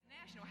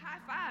High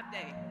Five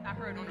Day, I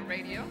heard on the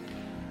radio.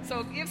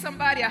 So give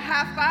somebody a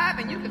high five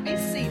and you can be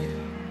seated.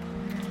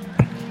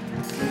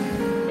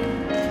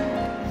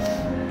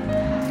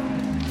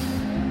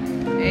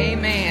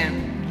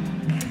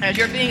 Amen. As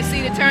you're being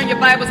seated, turn your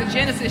Bibles to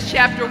Genesis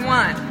chapter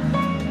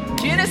 1.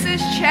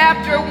 Genesis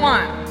chapter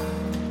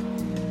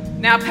 1.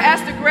 Now,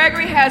 Pastor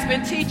Gregory has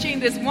been teaching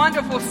this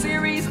wonderful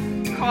series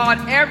called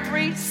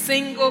Every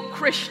Single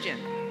Christian.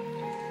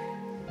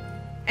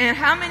 And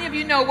how many of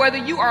you know whether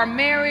you are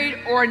married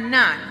or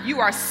not, you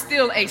are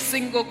still a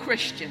single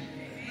Christian?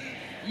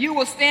 You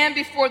will stand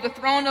before the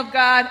throne of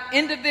God,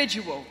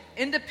 individual,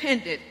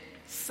 independent,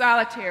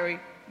 solitary,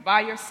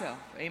 by yourself.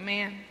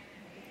 Amen.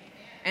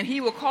 And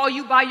he will call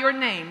you by your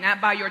name, not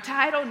by your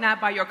title,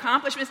 not by your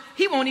accomplishments.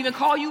 He won't even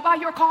call you by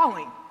your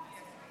calling.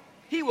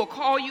 He will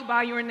call you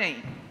by your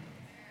name.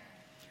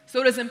 So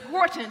it is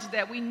important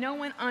that we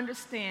know and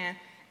understand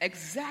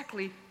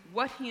exactly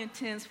what he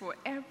intends for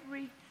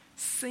every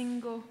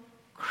single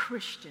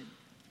Christian.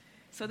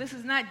 So this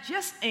is not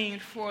just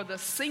aimed for the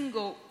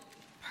single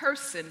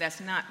person that's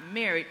not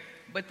married,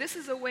 but this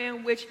is a way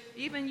in which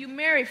even you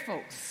married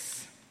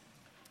folks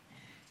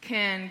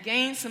can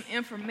gain some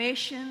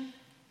information,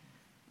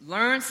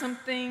 learn some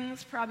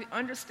things, probably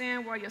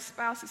understand why your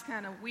spouse is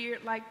kind of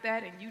weird like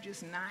that and you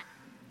just not.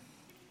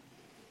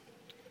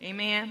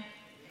 Amen.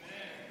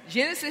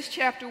 Genesis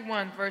chapter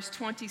 1, verse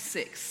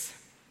 26.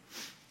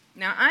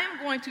 Now, I am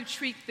going to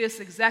treat this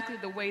exactly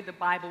the way the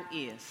Bible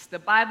is. The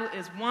Bible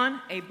is,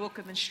 1, a book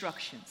of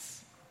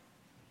instructions.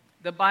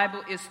 The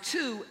Bible is,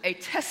 2, a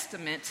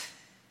testament,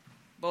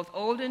 both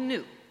old and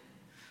new.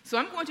 So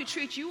I'm going to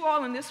treat you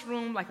all in this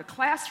room like a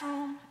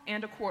classroom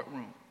and a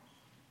courtroom,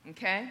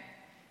 okay?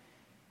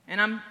 And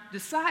I've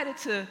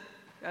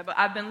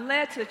been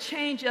led to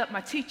change up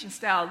my teaching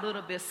style a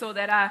little bit so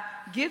that I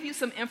give you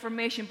some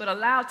information, but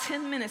allow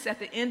 10 minutes at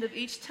the end of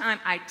each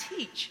time I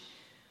teach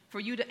for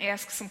you to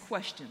ask some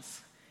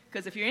questions.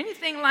 Because if you're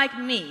anything like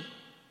me,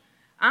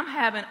 I'm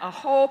having a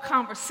whole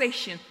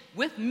conversation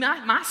with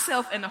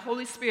myself and the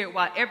Holy Spirit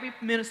while every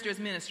minister is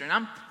ministering.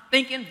 I'm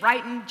thinking,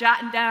 writing,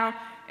 jotting down,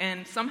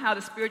 and somehow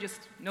the Spirit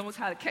just knows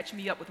how to catch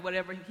me up with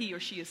whatever he or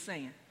she is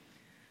saying.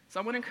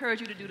 So I want to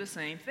encourage you to do the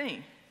same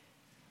thing.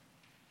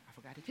 I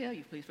forgot to tell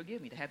you, please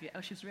forgive me, to have your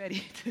ushers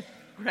ready to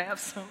grab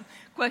some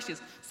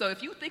questions. So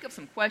if you think of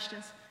some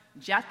questions,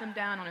 jot them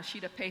down on a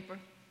sheet of paper,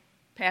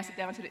 pass it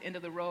down to the end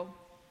of the row.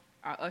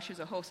 Our ushers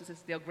or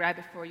hostesses, they'll grab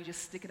it for you,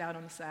 just stick it out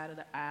on the side of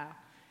the aisle,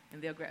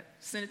 and they'll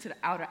send it to the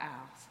outer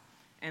aisles,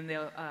 and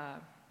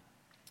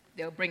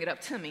they'll bring it up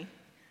to me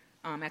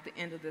at the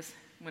end of this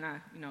when I,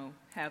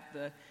 have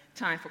the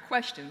time for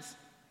questions.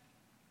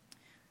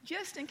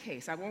 Just in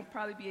case, I won't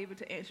probably be able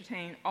to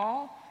entertain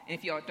all, and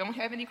if y'all don't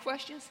have any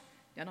questions,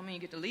 that don't mean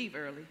you get to leave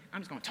early.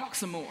 I'm just going to talk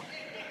some more.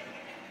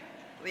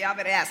 Y'all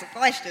better ask some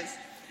questions.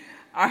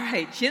 All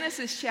right,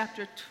 Genesis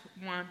chapter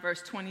 1,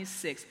 verse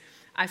 26.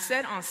 I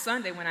said on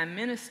Sunday when I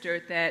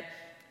ministered that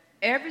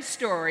every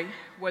story,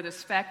 whether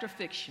it's fact or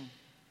fiction,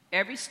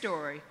 every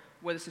story,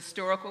 whether it's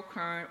historical,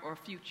 current, or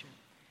future,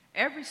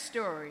 every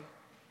story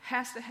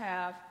has to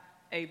have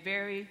a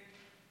very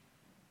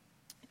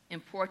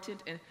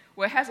important, it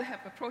has to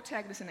have a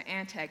protagonist and an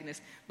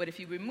antagonist. But if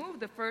you remove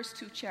the first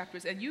 2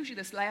 chapters, and usually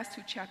this last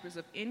 2 chapters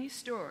of any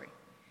story,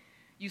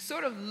 you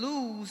sort of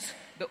lose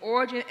the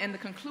origin and the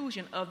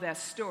conclusion of that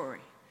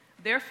story.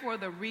 Therefore,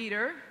 the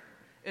reader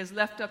is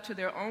left up to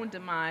their own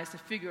demise to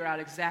figure out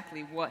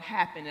exactly what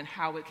happened and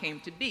how it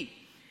came to be.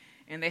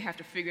 And they have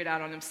to figure it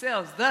out on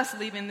themselves, thus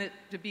leaving it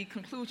to be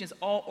conclusions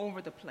all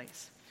over the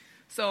place.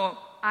 So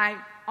I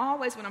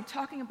always, when I'm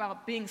talking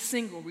about being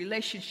single,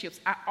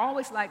 relationships, I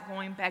always like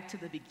going back to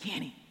the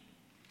beginning,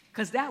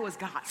 because that was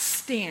God's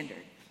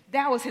standard.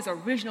 That was his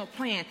original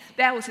plan.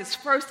 That was his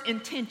first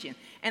intention.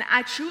 And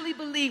I truly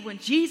believe when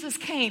Jesus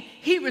came,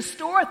 he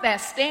restored that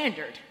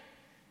standard.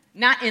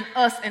 Not in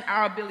us and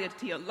our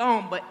ability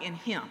alone, but in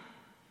him.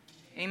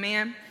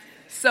 Amen?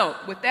 So,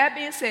 with that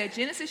being said,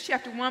 Genesis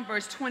chapter 1,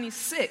 verse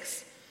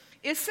 26,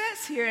 it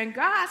says here, and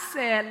God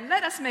said,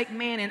 let us make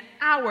man in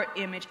our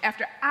image,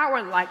 after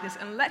our likeness,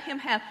 and let him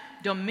have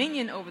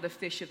dominion over the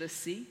fish of the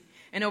sea,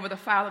 and over the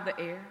fowl of the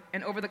air,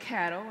 and over the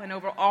cattle, and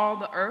over all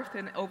the earth,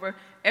 and over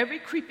every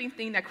creeping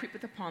thing that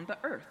creepeth upon the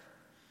earth.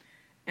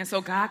 And so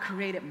God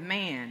created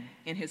man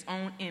in his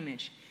own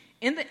image.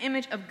 In the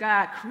image of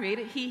God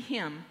created he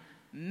him,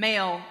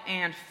 male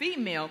and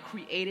female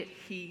created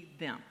he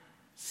them.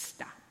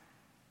 Stop.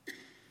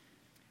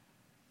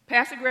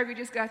 Pastor Gregory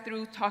just got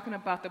through talking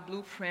about the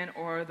blueprint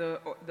or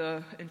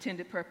the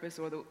intended purpose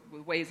or the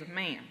ways of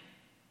man.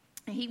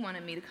 And he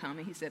wanted me to come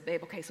and he said,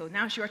 babe, okay, so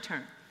now it's your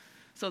turn.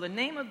 So the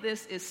name of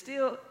this is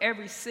still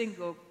Every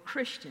Single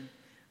Christian,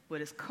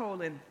 but it's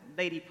colon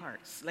ladies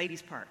part.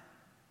 Ladies parts.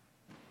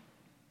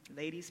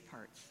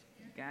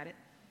 You got it?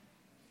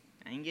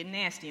 I ain't getting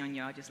nasty on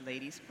y'all, just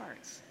ladies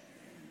parts.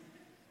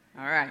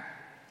 All right.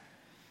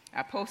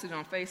 I posted it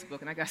on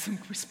Facebook, and I got some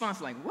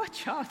response like,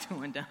 what y'all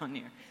doing down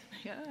there?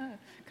 Yeah,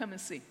 come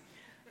and see.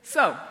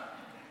 So,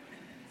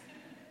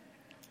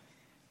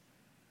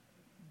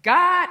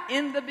 God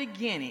in the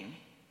beginning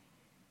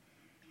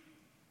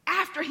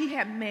after he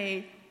had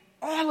made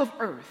all of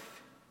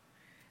earth,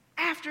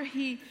 after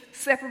he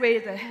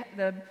separated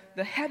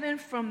the heaven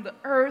from the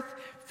earth,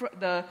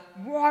 the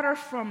water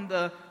from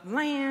the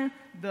land,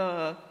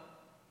 the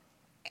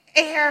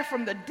air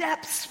from the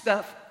depths,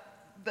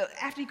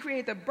 after he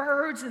created the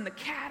birds and the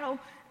cattle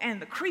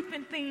and the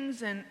creeping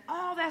things and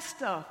all that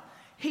stuff,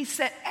 he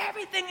set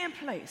everything in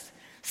place,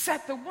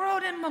 set the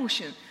world in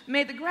motion,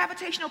 made the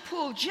gravitational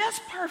pull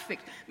just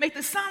perfect, made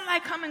the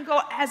sunlight come and go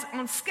as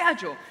on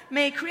schedule,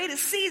 created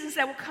seasons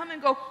that would come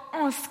and go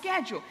on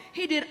schedule.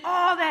 He did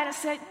all that and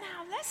said,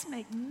 now let's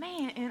make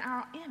man in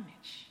our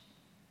image.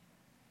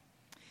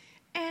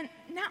 And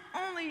not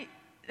only,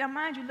 now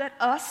mind you, let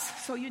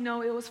us, so you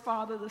know it was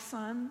Father, the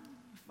Son,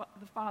 God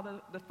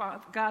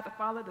the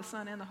Father, the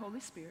Son, and the Holy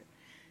Spirit.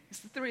 It's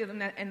the three of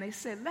them, and they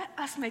said, let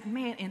us make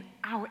man in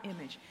our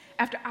image,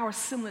 after our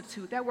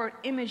similitude. That word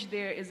image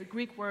there is a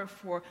Greek word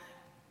for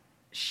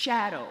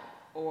shadow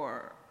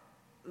or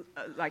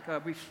like a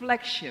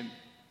reflection.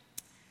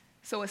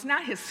 So it's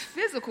not his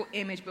physical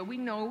image, but we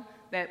know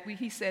that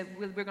he said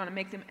we're going to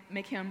make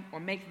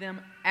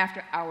them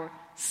after our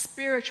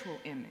spiritual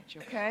image,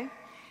 okay?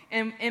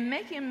 And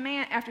making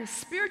man after his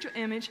spiritual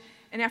image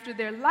and after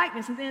their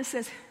likeness, and then it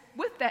says,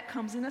 with that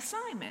comes an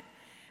assignment.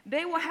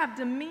 They will have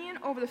dominion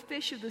over the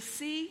fish of the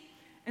sea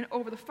and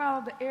over the fowl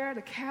of the air,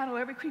 the cattle,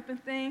 every creeping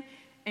thing.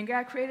 And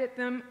God created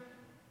them,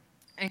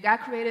 and God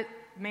created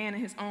man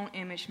in his own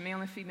image,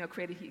 male and female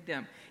created he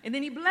them. And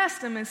then he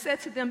blessed them and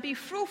said to them, be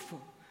fruitful,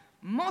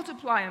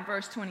 multiply in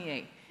verse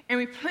 28, and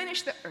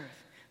replenish the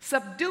earth,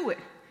 subdue it,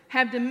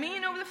 have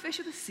dominion over the fish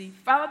of the sea,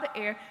 fowl of the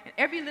air, and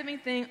every living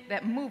thing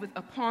that moveth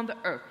upon the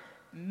earth.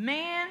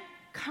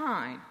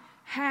 Mankind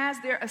has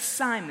their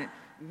assignment,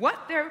 what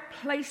they're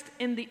placed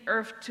in the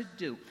earth to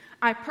do.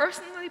 I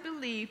personally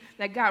believe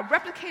that God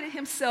replicated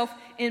himself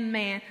in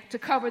man to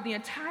cover the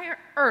entire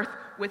earth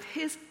with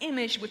his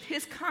image, with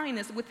his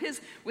kindness, with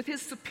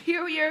his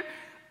superior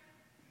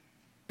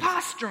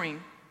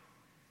posturing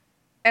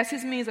as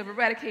his means of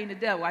eradicating the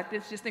devil. I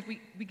just think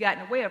we got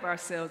in the way of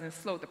ourselves and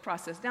slowed the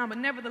process down. But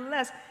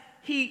nevertheless,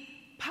 he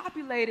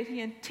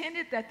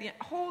intended that the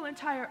whole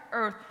entire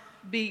earth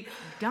be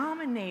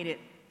dominated,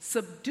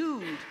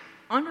 subdued,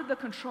 under the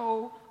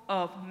control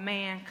of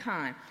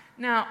mankind.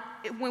 Now,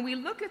 when we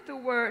look at the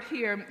word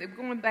here,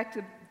 going back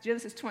to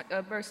Genesis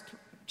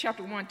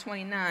chapter 1,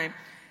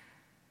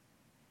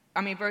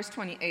 verse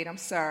 28,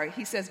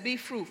 he says, be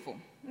fruitful.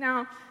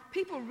 Now,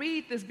 people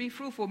read this be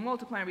fruitful,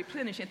 multiply, and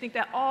replenish, and think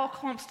that all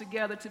clumps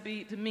together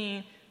to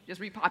mean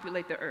just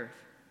repopulate the earth.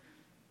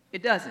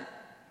 It doesn't.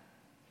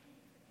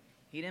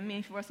 He didn't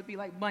mean for us to be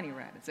like bunny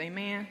rabbits,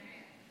 amen?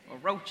 Or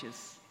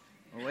roaches,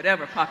 or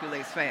whatever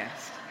populates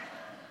fast.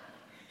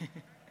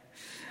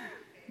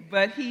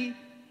 But he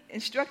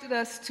instructed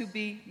us to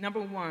be,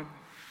 number one,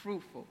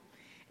 fruitful.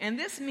 And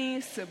this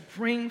means to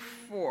bring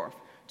forth,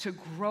 to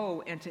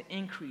grow, and to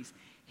increase.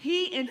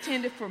 He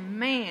intended for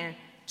man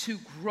to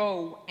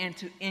grow and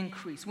to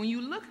increase. When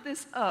you look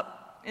this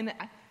up, and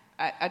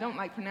I don't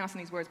like pronouncing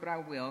these words, but I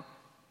will,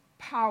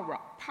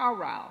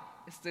 paral,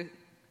 it's the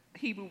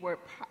Hebrew word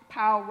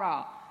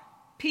paral,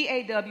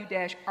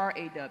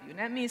 P-A-W-R-A-W. And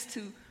that means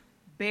to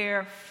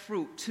bear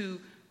fruit,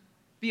 to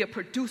be a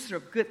producer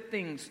of good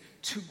things,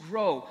 to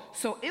grow.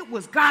 So it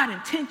was God's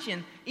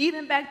intention,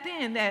 even back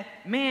then, that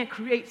man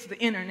creates the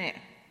internet.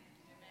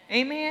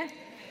 Amen?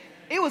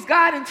 It was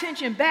God's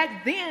intention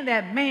back then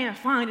that man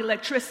find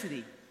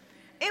electricity.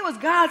 It was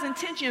God's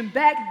intention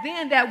back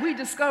then that we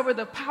discover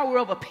the power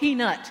of a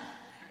peanut.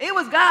 It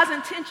was God's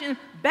intention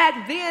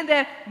back then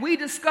that we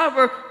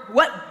discover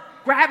what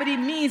gravity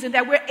means and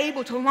that we're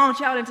able to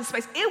launch out into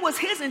space. It was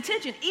his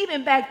intention,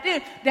 even back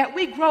then, that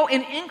we grow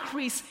and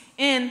increase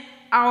in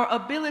our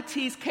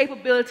abilities,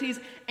 capabilities,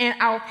 and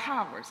our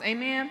powers.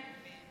 Amen?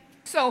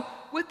 So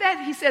with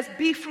that, he says,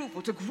 be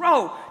fruitful, to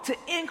grow, to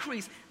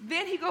increase.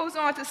 Then he goes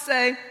on to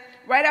say,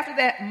 right after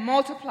that,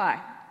 multiply.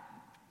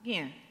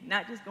 Again,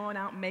 not just going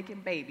out and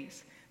making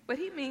babies, but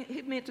he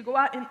meant to go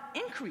out and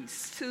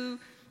increase, to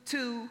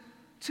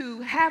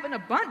have an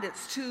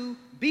abundance, to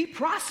be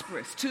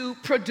prosperous, to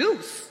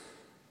produce.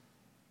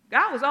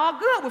 God was all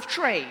good with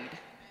trade.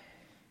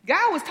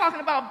 God was talking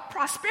about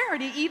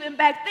prosperity even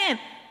back then,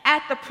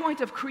 at the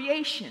point of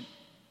creation.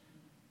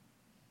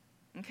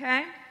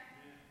 Okay?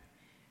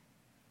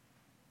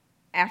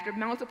 After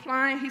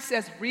multiplying, he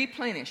says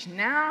replenish.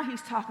 Now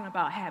he's talking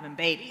about having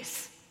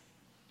babies.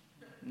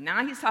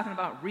 Now he's talking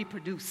about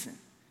reproducing.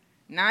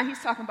 Now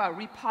he's talking about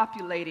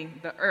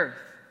repopulating the earth.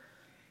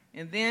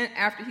 And then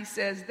after he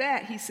says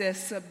that, he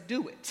says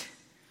subdue it.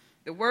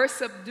 The word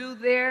subdue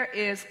there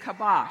is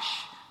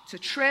kabosh, to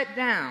tread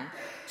down,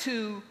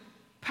 to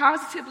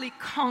positively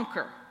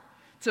conquer,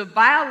 to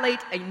violate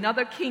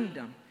another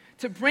kingdom,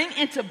 to bring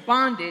into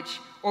bondage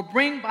or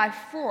bring by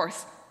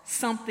force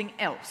something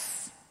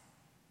else.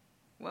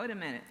 Wait a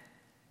minute.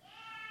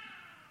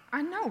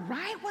 I know,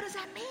 right? What does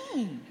that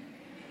mean?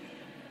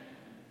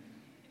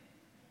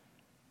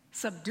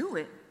 Subdue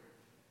it.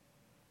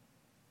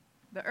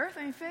 The earth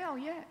ain't fell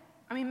yet.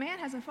 Man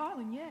hasn't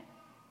fallen yet.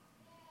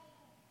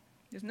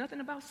 There's nothing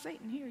about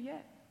Satan here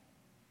yet.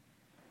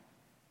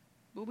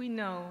 But we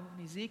know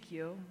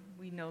Ezekiel,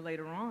 we know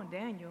later on,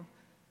 Daniel,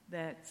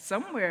 that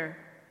somewhere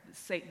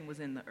Satan was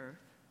in the earth.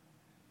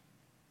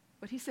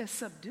 But he says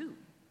subdue,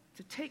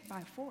 to take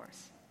by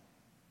force,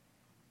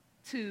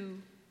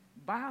 to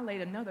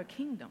violate another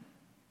kingdom.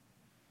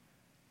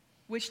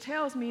 Which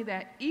tells me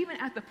that even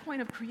at the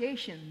point of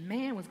creation,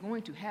 man was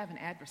going to have an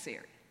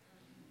adversary.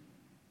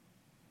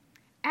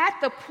 At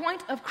the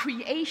point of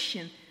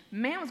creation,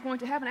 man was going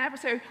to have an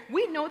adversary.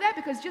 We know that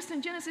because just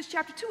in Genesis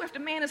chapter 2, after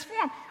man is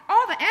formed,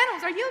 all the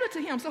animals are yielded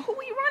to him. So who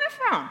are you running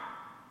from?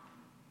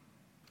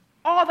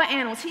 All the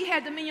animals. He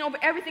had dominion over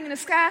everything in the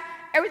sky,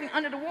 everything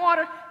under the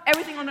water,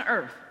 everything on the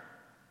earth.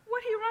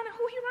 What he running?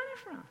 Who he running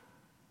from?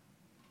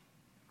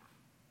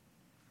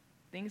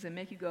 Things that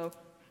make you go,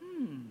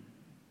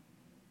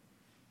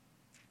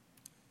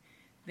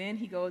 Then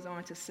he goes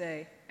on to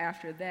say,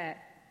 after that,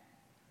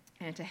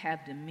 and to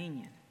have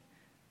dominion.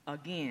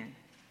 Again,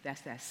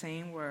 that's that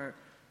same word.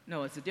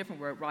 No, it's a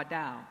different word,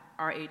 radau,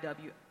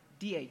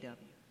 R-A-W-D-A-W.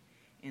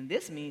 And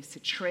this means to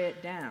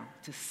tread down,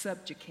 to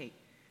subjugate,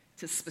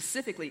 to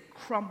specifically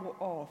crumble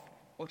off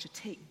or to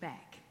take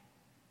back.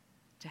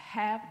 To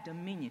have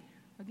dominion.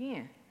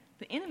 Again,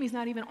 the enemy's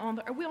not even on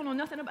the earth. We don't know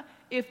nothing about.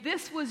 If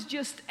this was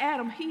just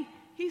Adam,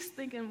 he's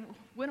thinking,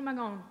 what am I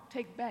going to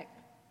take back?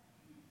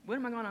 What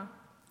am I going to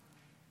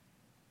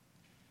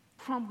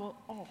crumble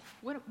off?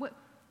 What?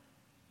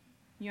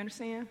 You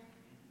understand?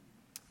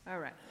 All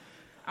right.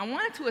 I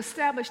wanted to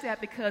establish that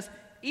because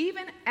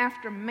even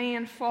after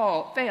man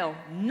fell,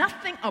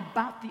 nothing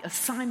about the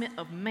assignment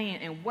of man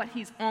and what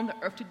he's on the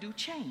earth to do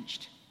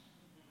changed.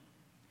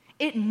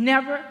 It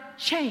never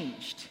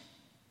changed.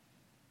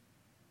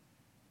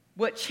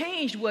 What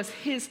changed was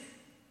his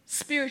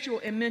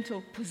spiritual and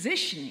mental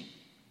positioning.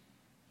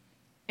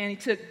 And he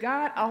took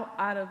God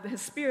out of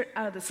his spirit,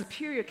 out of the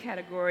superior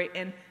category,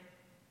 and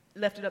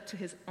left it up to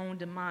his own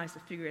demise to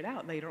figure it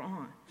out later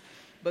on.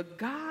 But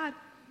God,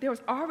 there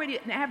was already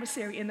an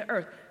adversary in the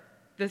earth.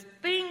 The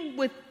thing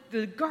with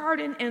the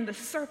garden and the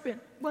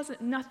serpent wasn't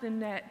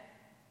nothing that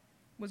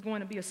was going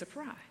to be a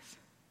surprise.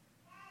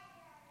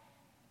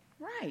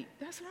 Right,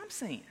 that's what I'm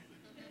saying.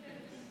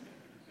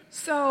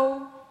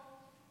 So,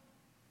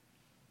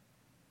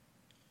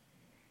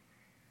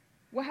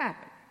 what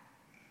happened?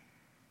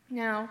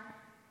 Now,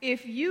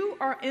 if you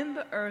are in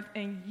the earth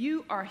and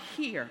you are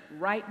here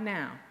right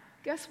now,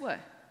 guess what?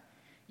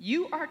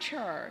 You are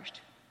charged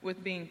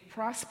with being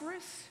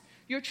prosperous.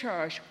 You're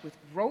charged with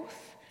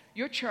growth.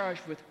 You're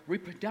charged with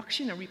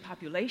reproduction and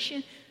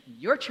repopulation.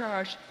 You're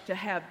charged to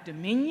have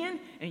dominion,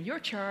 and you're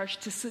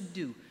charged to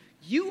subdue.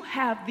 You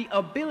have the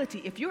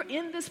ability, if you're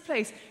in this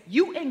place,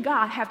 you and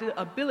God have the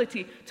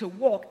ability to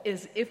walk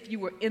as if you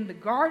were in the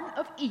Garden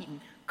of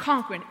Eden,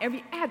 conquering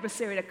every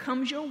adversary that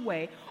comes your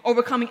way,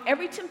 overcoming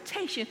every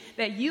temptation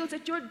that yields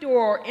at your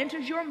door or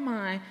enters your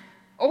mind,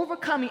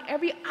 overcoming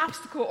every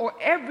obstacle or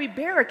every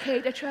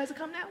barricade that tries to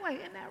come that way.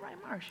 Isn't that right,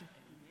 Marcia?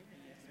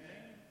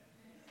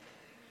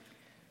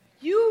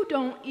 You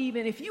don't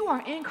even, if you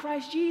are in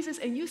Christ Jesus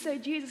and you say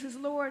Jesus is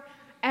Lord,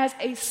 as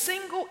a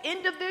single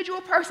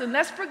individual person,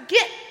 let's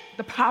forget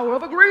the power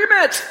of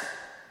agreement.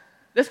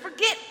 Let's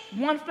forget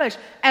one flesh.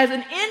 As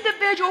an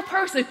individual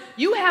person,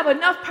 you have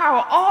enough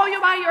power all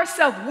by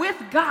yourself with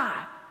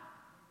God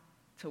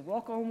to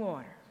walk on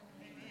water.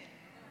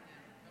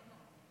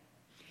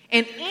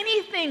 And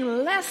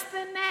anything less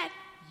than that,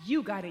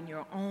 you got in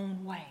your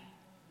own way.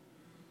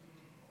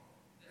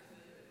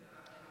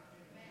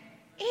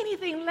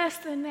 Anything less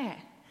than that.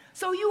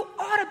 So you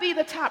ought to be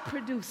the top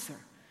producer.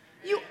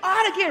 You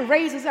ought to get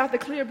raises out the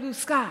clear blue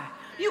sky.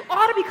 You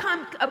ought to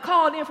become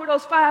called in for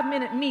those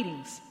 5-minute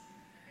meetings.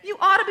 You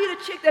ought to be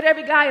the chick that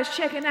every guy is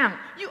checking out.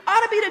 You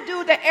ought to be the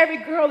dude that every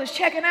girl is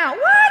checking out.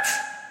 What?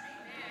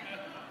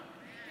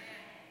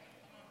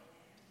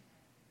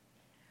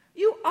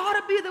 You ought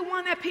to be the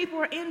one that people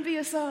are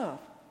envious of.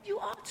 You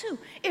ought to.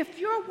 If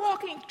you're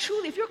walking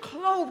truly, if you're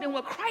clothed in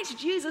what Christ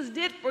Jesus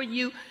did for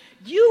you,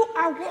 you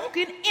are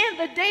walking in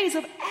the days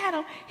of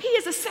Adam. He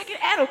is the second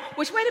Adam,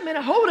 which, wait a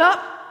minute, hold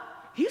up.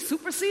 He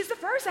supersedes the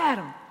first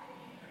Adam.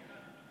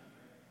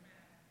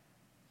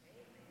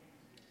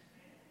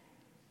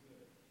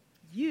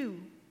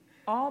 You,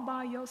 all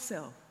by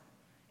yourself,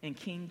 and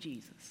King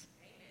Jesus.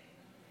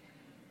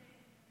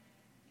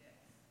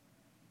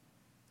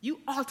 You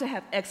ought to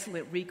have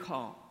excellent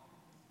recall.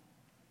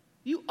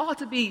 You ought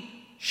to be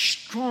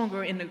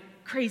stronger in the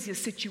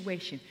craziest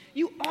situation.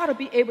 You ought to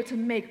be able to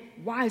make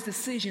wise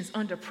decisions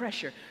under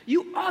pressure.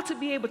 You ought to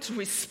be able to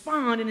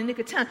respond in the nick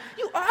of time.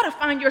 You ought to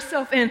find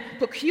yourself in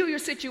peculiar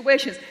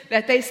situations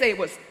that they say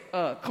was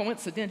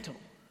coincidental.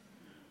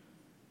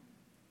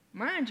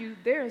 Mind you,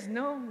 there is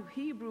no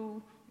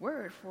Hebrew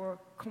word for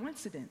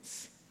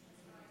coincidence.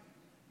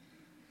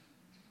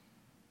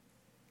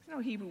 There's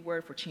no Hebrew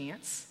word for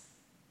chance.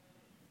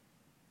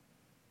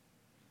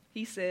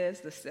 He says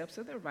the steps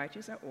of the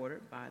righteous are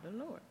ordered by the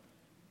Lord.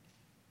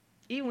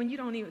 Even when you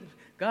don't even,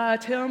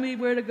 God, tell me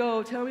where to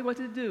go, tell me what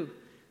to do.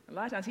 A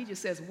lot of times he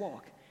just says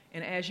walk.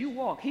 And as you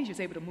walk, he's just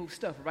able to move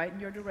stuff right in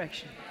your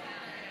direction.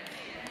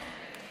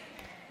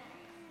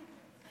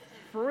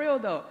 For real,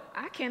 though,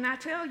 I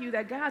cannot tell you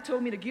that God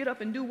told me to get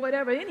up and do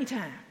whatever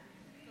anytime.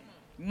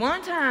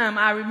 One time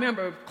I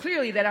remember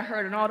clearly that I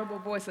heard an audible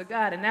voice of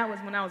God, and that was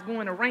when I was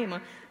going to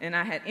Rhema, and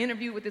I had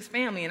interviewed with this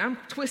family, and I'm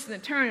twisting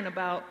and turning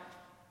about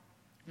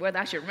whether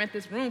I should rent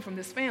this room from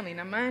this family.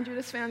 Now, mind you,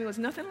 this family was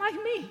nothing like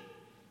me.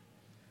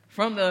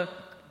 From the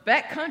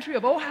back country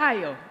of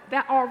Ohio,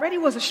 that already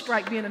was a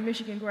strike being a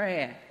Michigan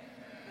grad.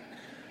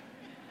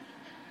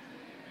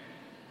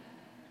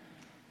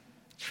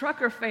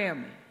 Trucker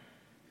family,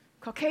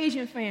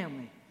 Caucasian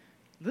family,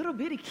 little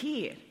bitty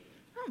kid.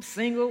 I'm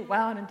single,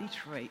 wild in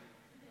Detroit.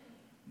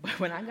 But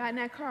when I got in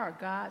that car,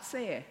 God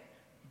said,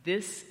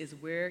 this is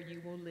where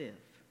you will live.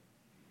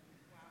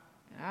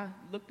 And I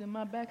looked in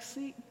my back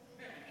seat.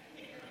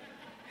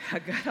 I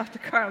got off the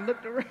car and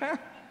looked around.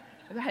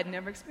 I had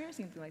never experienced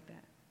anything like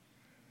that.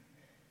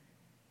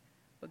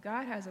 But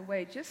God has a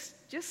way,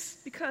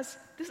 just because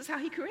this is how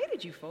he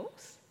created you,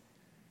 folks.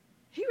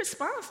 He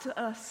responds to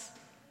us,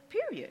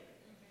 period.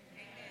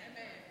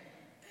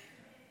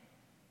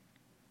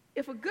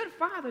 If a good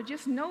father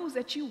just knows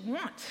that you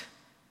want,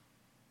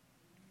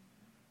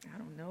 I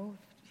don't know,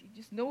 if he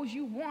just knows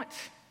you want,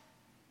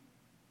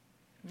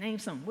 name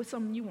something. What's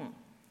something you want?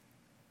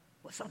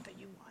 What's something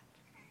you want?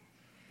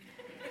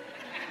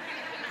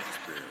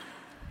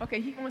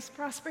 Okay, he wants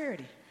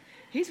prosperity.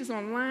 He's just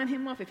going to line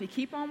him up. If he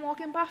keep on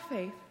walking by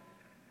faith,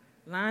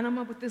 line him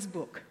up with this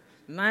book,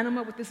 line him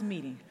up with this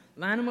meeting,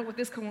 line him up with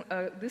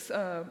this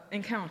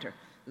encounter,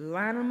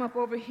 line him up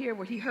over here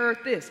where he heard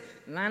this,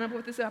 line him up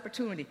with this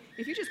opportunity.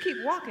 If you just keep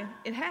walking,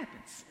 it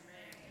happens.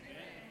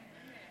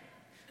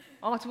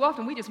 All too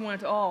often, we just want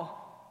it to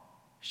all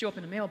show up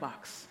in the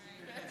mailbox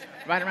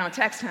right around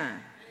tax time.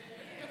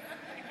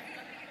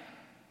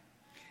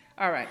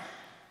 All right.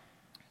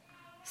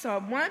 So I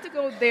wanted to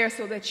go there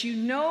so that you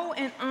know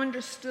and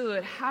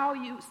understand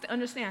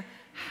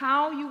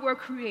how you were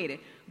created.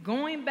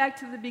 Going back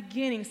to the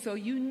beginning so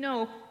you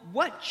know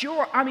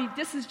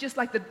this is just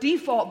like the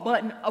default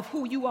button of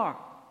who you are.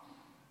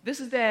 This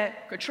is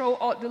that Control,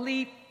 Alt,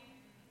 Delete,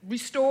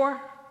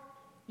 Restore.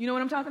 You know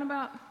what I'm talking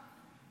about?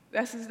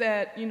 This is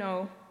that,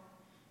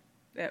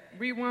 that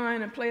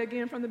rewind and play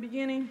again from the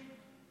beginning.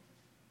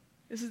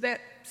 This is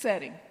that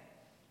setting,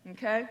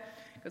 okay?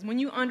 Because when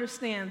you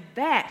understand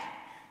that,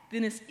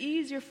 then it's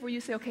easier for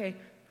you to say, okay,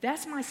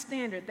 that's my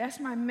standard, that's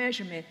my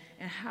measurement,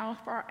 and how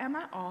far am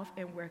I off,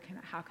 and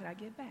how can I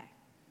get back?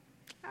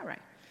 All right.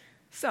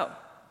 So,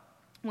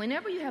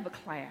 whenever you have a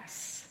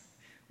class,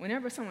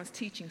 whenever someone's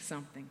teaching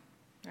something,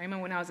 I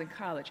remember when I was in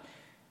college,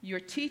 you're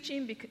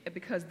teaching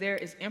because there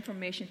is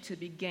information to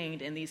be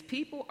gained, and these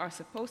people are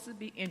supposed to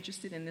be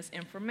interested in this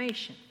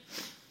information.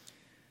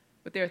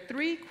 But there are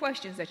 3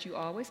 questions that you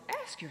always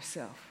ask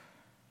yourself.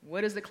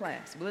 What is the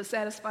class? Will it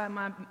satisfy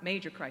my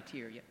major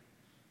criteria?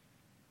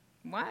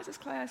 Why is this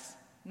class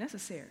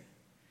necessary?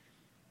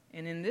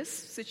 And in this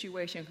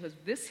situation, because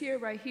this here,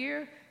 right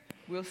here,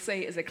 we'll say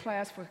is a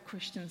class for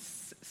Christian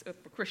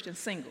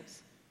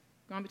singles.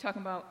 We're going to be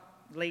talking about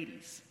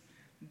ladies.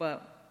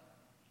 But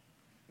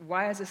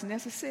why is this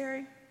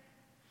necessary?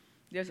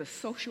 There's a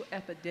social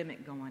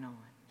epidemic going on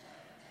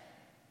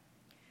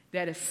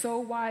that is so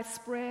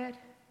widespread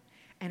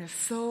and is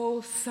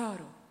so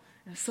subtle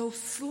and so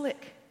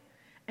slick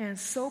and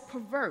so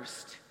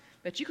perverse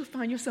that you could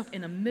find yourself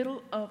in the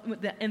middle of,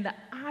 in the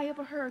eye of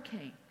a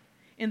hurricane,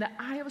 in the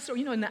eye of a storm.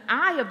 In the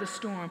eye of the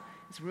storm,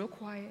 it's real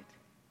quiet,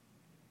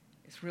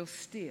 it's real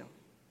still.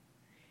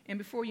 And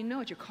before you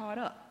know it, you're caught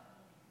up.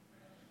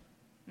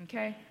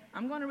 Okay?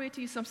 I'm going to read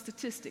to you some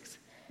statistics.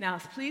 Now,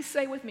 please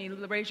say with me,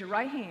 raise your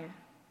right hand,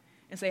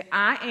 and say,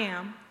 I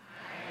am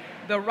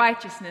the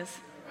righteousness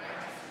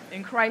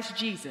in Christ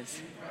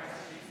Jesus.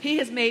 He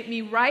has made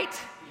me right.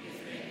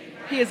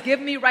 He has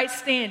given me right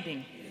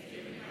standing.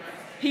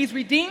 He's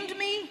redeemed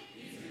me,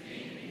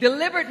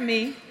 delivered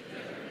me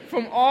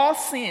from all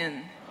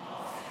sin.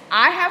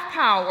 I have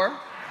power,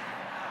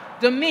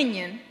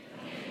 dominion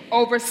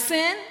over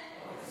sin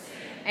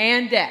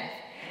and death.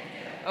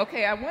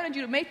 Okay, I wanted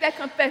you to make that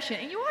confession,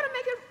 and you ought to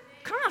make it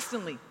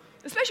constantly,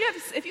 especially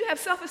if you have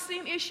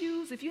self-esteem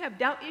issues, if you have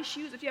doubt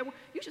issues,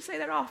 you should say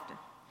that often.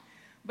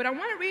 But I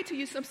want to read to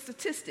you some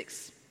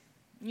statistics.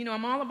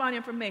 I'm all about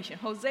information.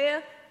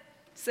 Hosea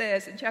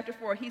says in chapter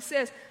 4, he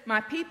says,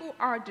 my people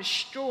are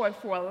destroyed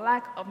for a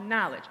lack of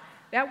knowledge.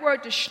 That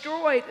word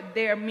destroyed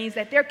there means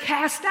that they're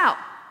cast out.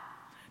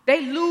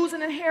 They lose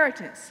an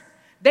inheritance.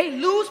 They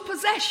lose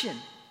possession.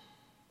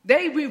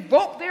 They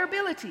revoke their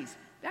abilities.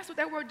 That's what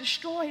that word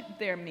destroyed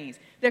there means.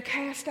 They're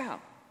cast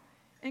out.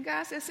 And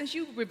God says, since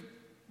you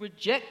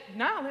reject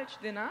knowledge,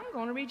 then I'm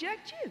going to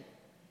reject you.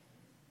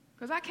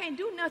 Because I can't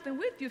do nothing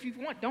with you if you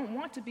don't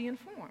want to be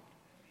informed.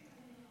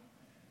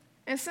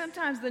 And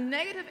sometimes the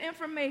negative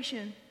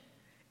information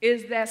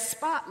is that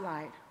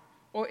spotlight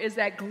or is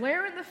that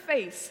glare in the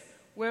face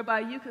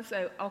whereby you can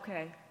say,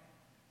 okay,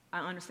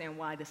 I understand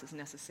why this is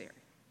necessary.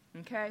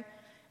 Okay?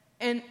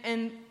 And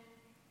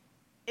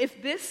if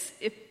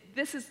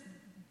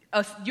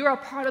you're a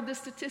part of this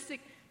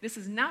statistic, this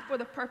is not for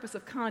the purpose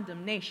of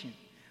condemnation,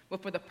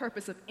 but for the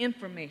purpose of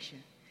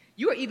information.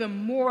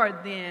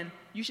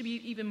 you should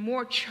be even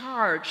more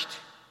charged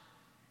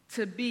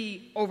to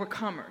be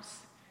overcomers,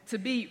 to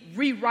be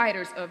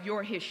rewriters of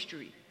your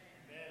history.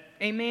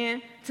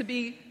 Amen. To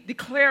be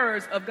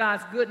declarers of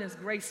God's goodness,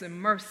 grace, and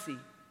mercy,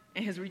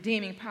 and his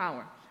redeeming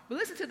power. But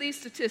listen to these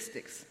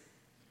statistics.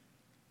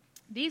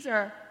 These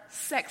are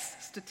sex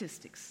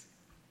statistics.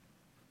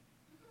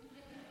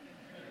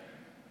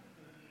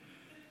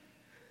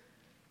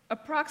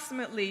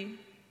 Approximately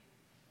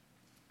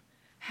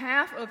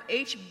half of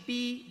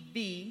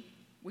HBV,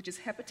 which is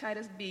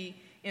hepatitis B,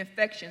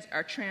 infections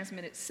are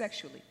transmitted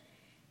sexually.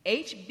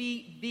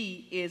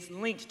 HBV is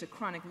linked to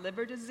chronic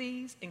liver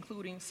disease,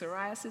 including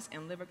psoriasis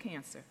and liver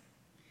cancer.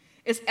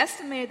 It's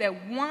estimated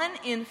that 1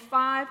 in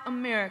 5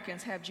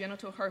 Americans have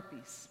genital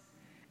herpes,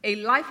 a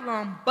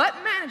lifelong but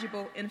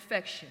manageable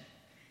infection.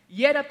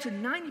 Yet up to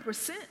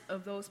 90%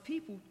 of those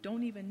people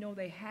don't even know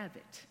they have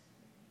it.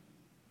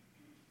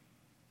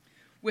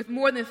 With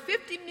more than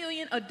 50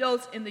 million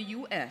adults in the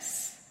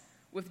U.S.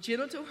 with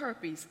genital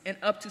herpes and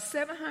up to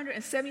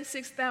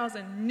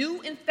 776,000 new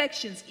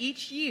infections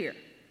each year,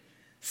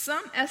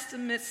 some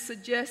estimates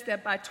suggest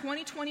that by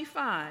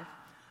 2025,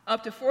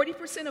 up to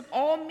 40% of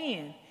all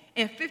men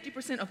and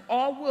 50% of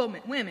all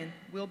women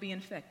will be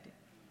infected.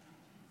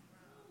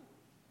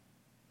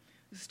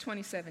 This is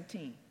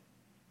 2017.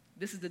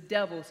 This is the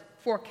devil's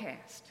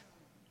forecast.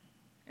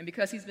 And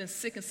because he's been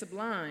sick and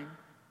sublime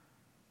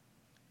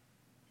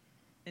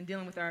in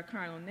dealing with our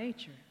carnal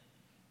nature,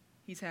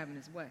 he's having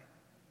his way.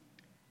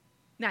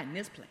 Not in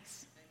this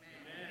place.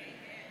 Amen.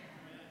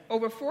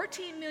 Over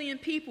 14 million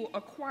people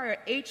acquire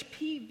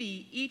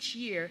HPV each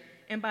year,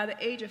 and by the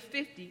age of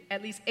 50,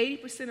 at least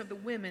 80% of the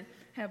women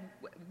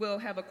will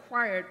have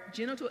acquired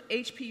genital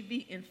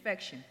HPV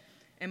infection.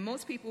 And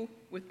most people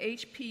with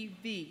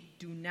HPV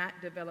do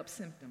not develop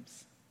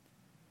symptoms.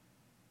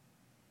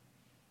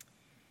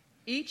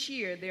 Each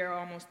year, there are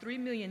almost 3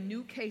 million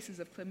new cases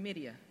of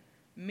chlamydia,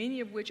 many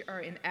of which are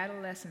in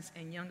adolescents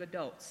and young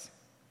adults.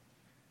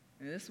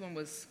 And this one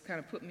was kind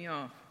of put me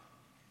off.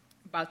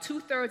 About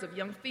 2/3 of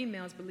young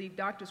females believe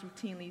doctors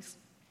routinely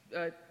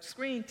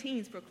screen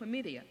teens for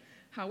chlamydia.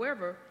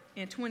 However,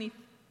 in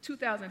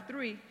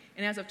 2003,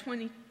 and as of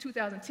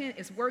 2010,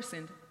 it's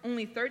worsened.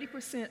 Only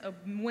 30% of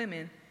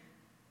women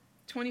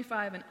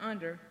 25 and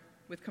under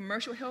with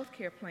commercial health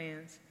care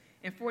plans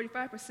and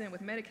 45%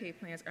 with Medicaid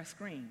plans are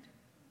screened.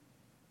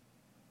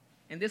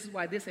 And this is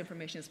why this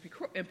information is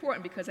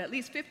important, because at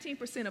least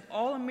 15% of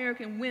all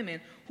American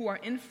women who are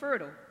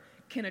infertile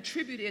can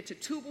attribute it to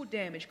tubal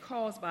damage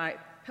caused by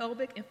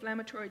pelvic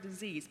inflammatory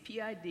disease,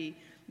 PID,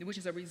 which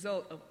is a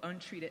result of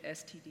untreated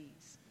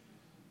STDs.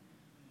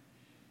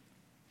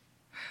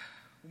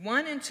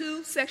 1 in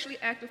 2 sexually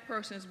active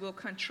persons will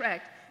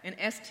contract an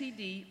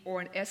STD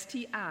or an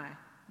STI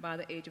by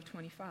the age of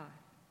 25.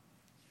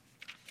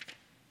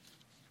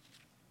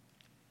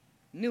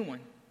 New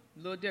one, a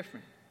little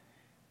different.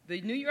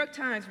 The New York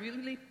Times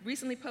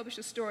recently published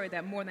a story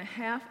that more than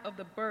half of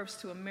the births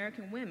to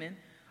American women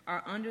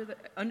are under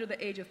the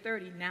age of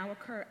 30 now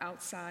occur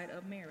outside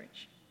of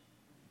marriage.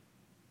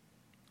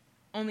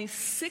 Only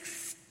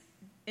 6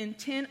 in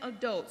 10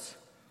 adults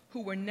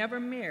who were never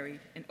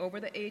married and over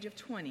the age of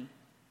 20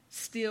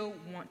 still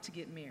want to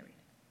get married.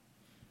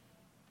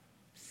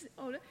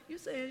 Oh, you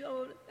say,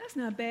 oh, that's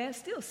not bad.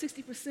 Still,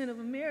 60% of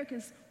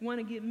Americans want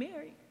to get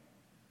married.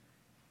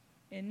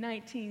 In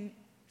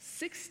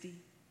 1960,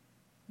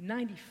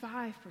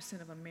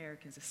 95% of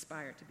Americans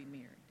aspired to be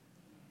married.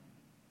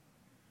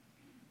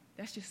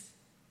 That's just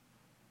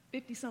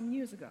 50-something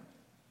years ago.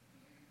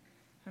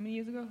 How many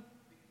years ago?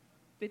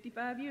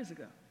 55 years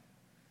ago.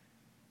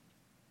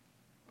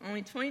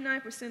 Only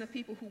 29% of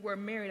people who were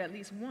married at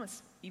least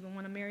once even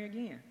want to marry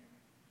again.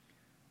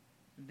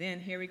 Then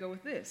here we go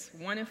with this.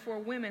 1 in 4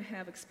 women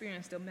have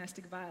experienced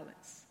domestic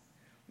violence.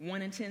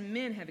 1 in 10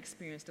 men have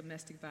experienced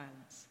domestic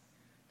violence.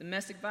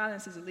 Domestic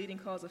violence is a leading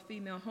cause of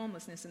female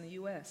homelessness in the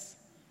U.S.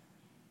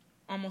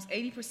 Almost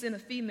 80%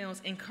 of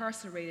females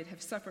incarcerated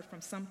have suffered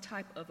from some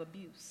type of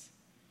abuse.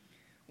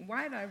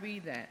 Why did I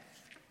read that?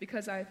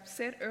 Because I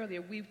said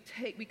earlier, we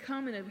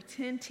come and we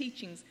attend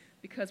teachings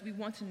because we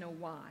want to know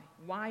why.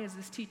 Why is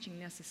this teaching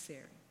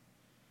necessary?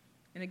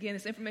 And again,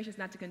 this information is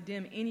not to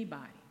condemn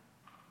anybody.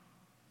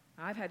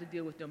 I've had to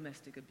deal with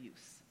domestic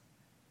abuse.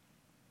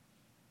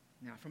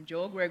 Now, from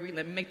Joel Gregory,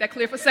 let me make that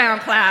clear for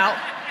SoundCloud.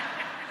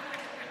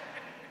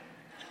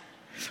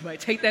 Somebody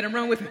take that and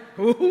run with me.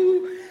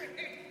 Ooh.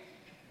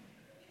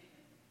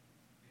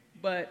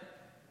 But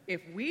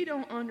if we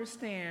don't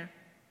understand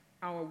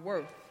our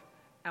worth,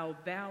 our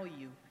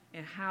value,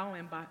 and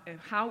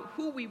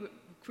who we were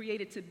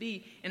created to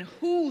be, and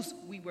whose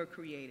we were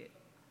created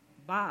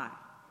by,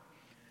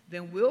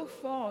 then we'll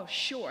fall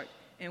short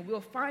and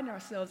we'll find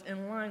ourselves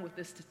in line with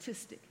this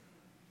statistic.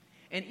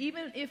 And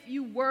even if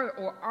you were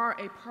or are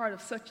a part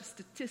of such a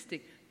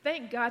statistic,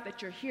 thank God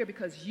that you're here,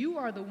 because you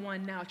are the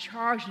one now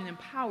charged and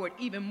empowered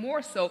even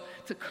more so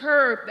to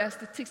curb that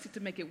statistic to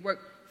make it work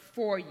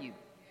for you.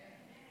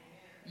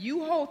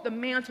 You hold the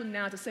mantle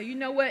now to say, you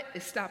know what,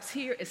 it stops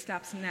here, it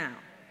stops now.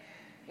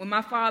 When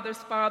my father's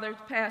father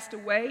passed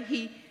away,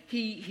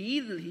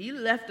 he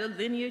left a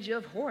lineage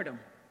of whoredom.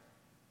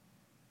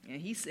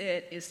 And he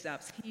said it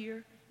stops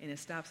here and it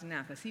stops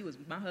now, because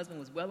my husband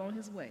was well on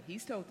his way.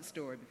 He's told the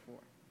story before.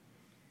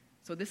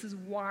 So this is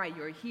why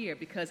you're here,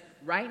 because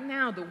right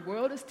now the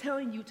world is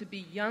telling you to be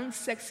young,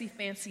 sexy,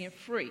 fancy, and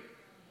free.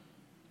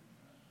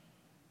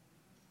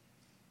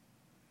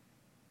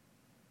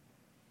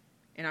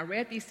 And I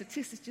read these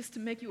statistics just to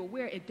make you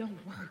aware it don't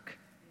work.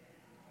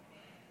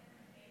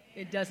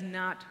 It does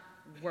not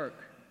work.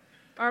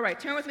 All right,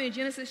 turn with me to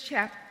Genesis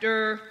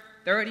chapter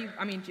 30.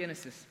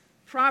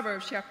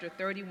 Proverbs chapter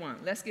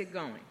 31. Let's get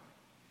going.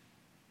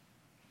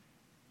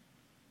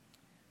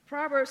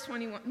 Proverbs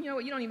 21. You know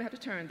what? You don't even have to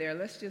turn there.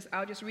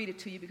 I'll just read it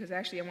to you, because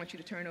actually I want you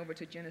to turn over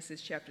to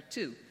Genesis chapter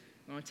 2.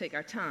 We're going to take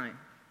our time.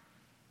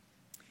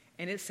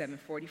 And it's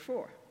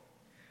 7:44.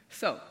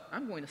 So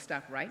I'm going to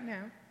stop right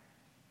now.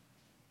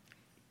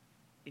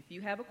 If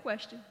you have a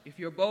question, if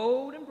you're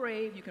bold and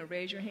brave, you can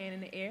raise your hand in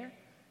the air.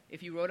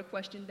 If you wrote a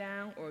question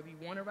down, or if you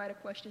want to write a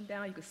question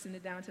down, you can send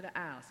it down to the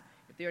aisles.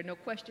 If there are no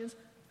questions,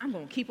 I'm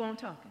going to keep on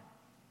talking.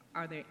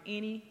 Are there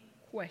any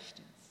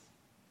questions?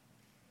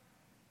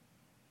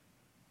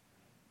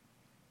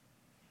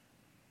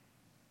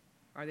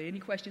 Are there any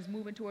questions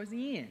moving towards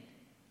the end?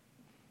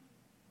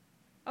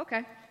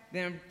 Okay.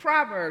 Then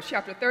Proverbs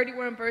chapter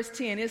 31, verse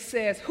 10, it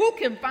says, "Who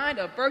can find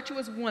a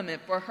virtuous woman?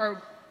 For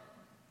her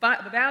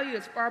value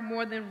is far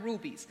more than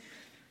rubies."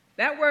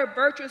 That word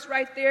virtuous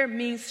right there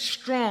means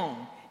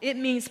strong. It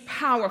means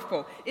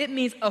powerful. It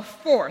means a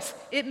force.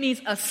 It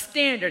means a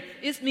standard.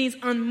 It means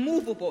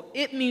unmovable.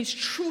 It means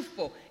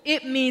truthful.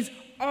 It means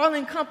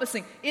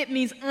all-encompassing. It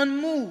means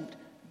unmoved.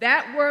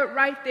 That word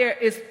right there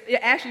is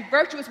actually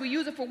virtuous. We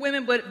use it for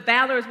women, but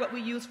valor is what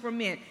we use for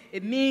men.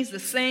 It means the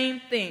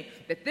same thing,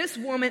 that this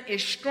woman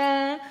is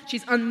strong.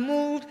 She's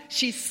unmoved.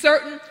 She's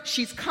certain.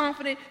 She's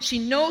confident. She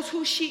knows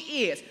who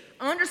she is.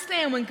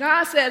 Understand, when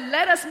God said,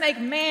 "Let us make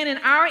man in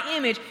our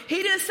image,"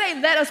 he didn't say,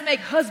 "Let us make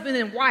husband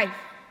and wife."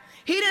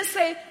 He didn't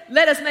say,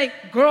 "Let us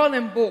make girl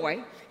and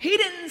boy." He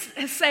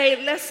didn't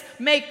say, "Let's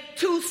make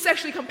two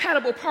sexually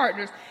compatible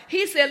partners."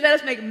 He said,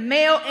 "Let us make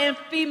male and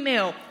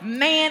female,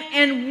 man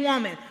and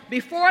woman."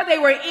 Before they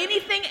were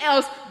anything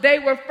else, they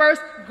were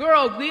first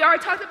girl. We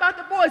already talked about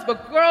the boys,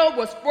 but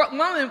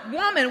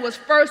woman was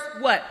first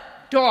what?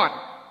 Daughter.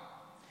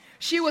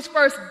 She was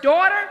first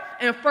daughter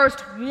and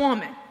first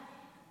woman.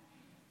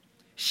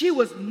 She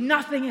was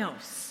nothing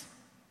else.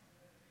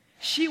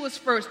 She was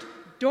first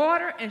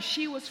daughter and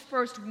she was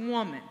first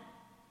woman.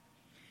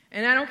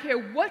 And I don't care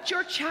what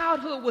your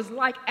childhood was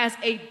like as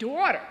a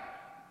daughter.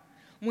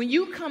 When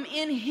you come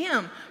in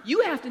him,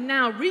 you have to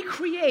now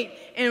recreate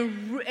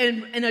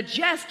and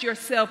adjust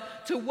yourself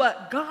to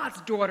what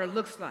God's daughter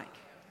looks like.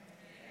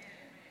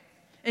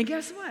 And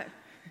guess what?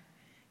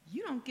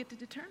 You don't get to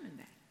determine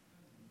that.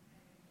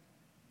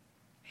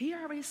 He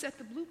already set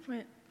the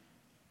blueprint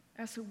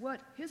as to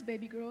what his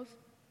baby girls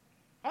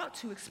ought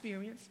to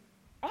experience,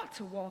 ought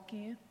to walk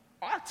in,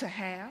 ought to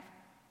have,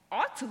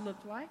 ought to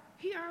look like.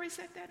 He already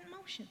set that in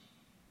motion.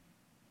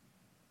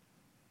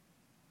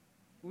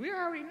 We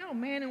already know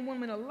man and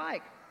woman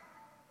alike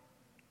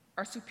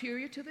are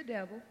superior to the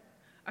devil,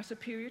 are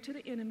superior to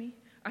the enemy,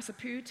 are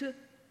superior to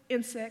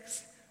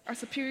insects, are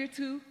superior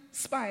to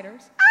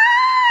spiders.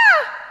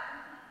 Ah!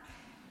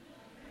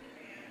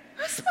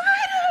 A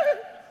spider!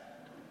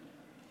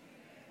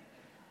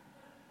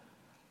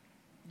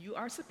 You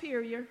are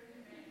superior.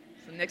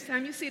 So next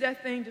time you see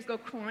that thing, just go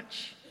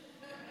crunch.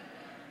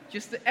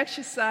 Just to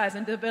exercise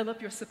and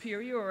develop your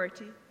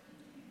superiority.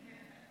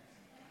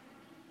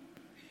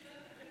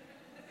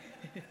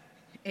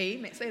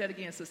 Amen. Say that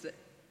again, sister.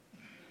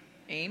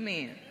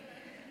 Amen.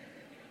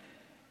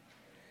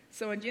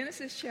 So in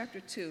Genesis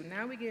chapter 2,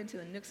 now we get into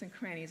the nooks and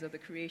crannies of the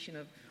creation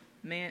of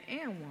man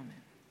and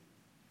woman.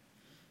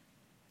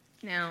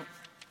 Now,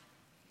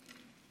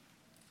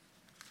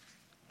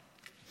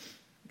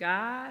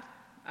 God,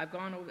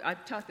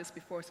 I've taught this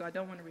before, so I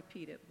don't want to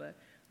repeat it, but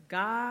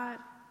God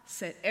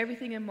set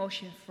everything in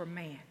motion for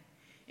man.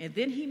 And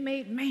then he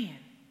made man.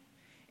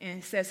 And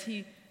it says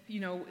he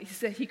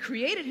said he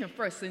created him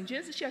first. So in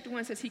Genesis chapter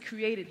 1, it says he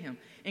created him.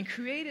 And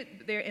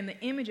created there in the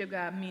image of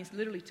God means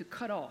literally to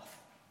cut off.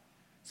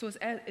 So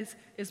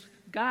it's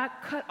God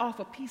cut off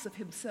a piece of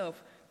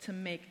himself to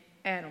make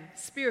Adam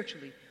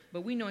spiritually.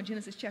 But we know in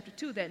Genesis chapter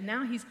 2 that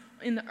now he's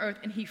in the earth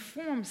and he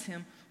forms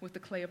him with the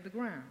clay of the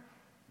ground.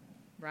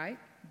 Right?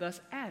 Thus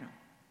Adam.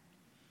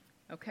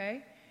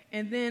 Okay?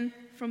 And then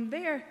from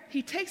there,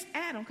 he takes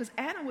Adam, because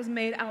Adam was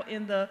made out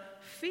in the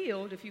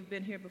field, if you've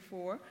been here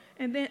before.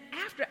 And then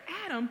after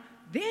Adam,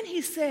 then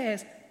he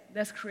says,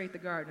 let's create the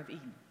Garden of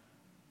Eden.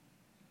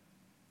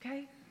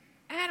 Okay?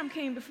 Adam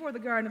came before the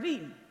Garden of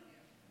Eden.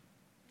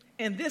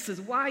 And this is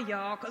why,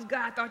 y'all, because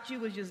God thought you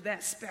was just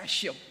that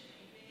special.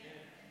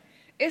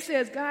 It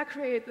says God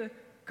created the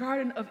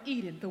Garden of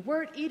Eden. The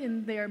word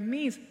Eden there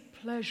means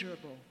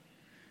pleasurable,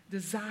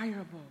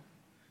 desirable,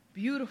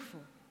 beautiful.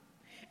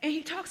 And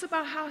he talks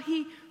about how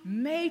he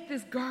made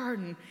this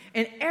garden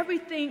and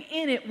everything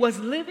in it was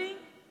living,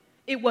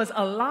 it was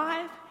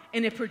alive,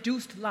 and it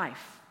produced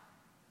life.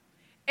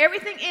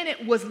 Everything in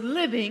it was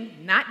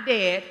living, not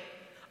dead,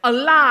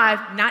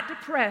 alive, not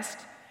depressed,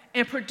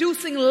 and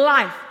producing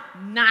life,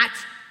 not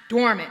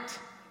dormant.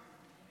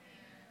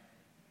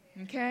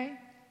 Okay?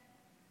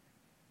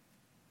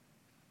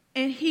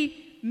 And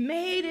he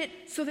made it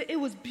so that it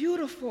was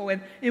beautiful.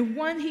 And in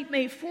one, he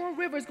made 4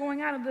 rivers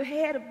going out of the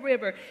head of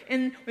river.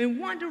 And in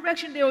one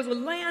direction, there was a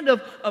land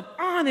of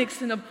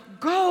onyx and of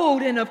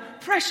gold and of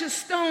precious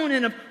stone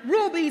and of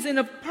rubies and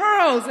of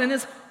pearls. And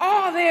it's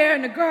all there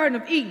in the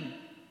Garden of Eden.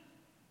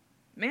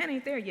 Man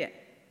ain't there yet.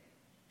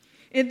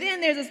 And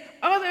then there's this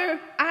other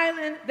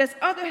island, this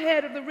other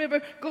head of the river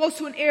goes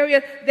to an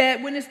area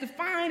that when it's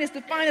defined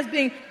as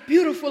being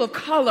beautiful of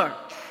color,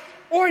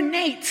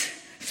 ornate,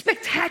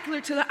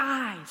 spectacular to the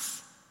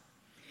eyes.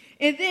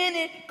 And then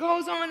it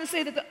goes on to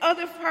say that the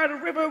other part of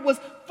the river was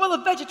full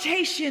of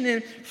vegetation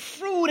and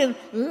fruit and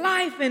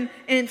life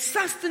and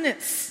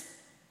sustenance.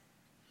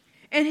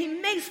 And he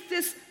makes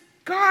this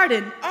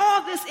garden.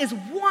 All this is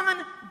one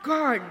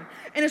garden.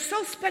 And it's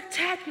so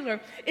spectacular.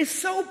 It's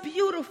so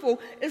beautiful.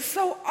 It's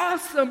so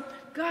awesome.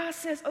 God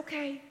says,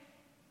 okay,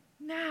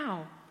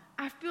 now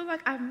I feel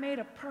like I've made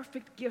a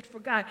perfect gift for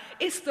God.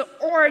 It's the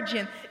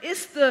origin.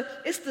 It's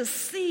the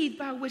seed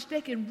by which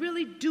they can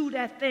really do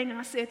that thing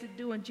I said to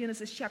do in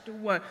Genesis chapter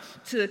 1,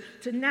 to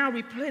now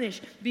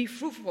replenish, be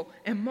fruitful,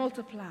 and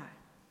multiply.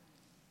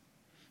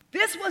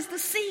 This was the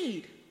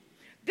seed.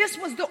 This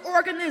was the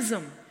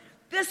organism.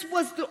 This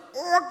was the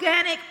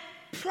organic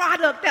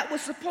product that was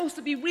supposed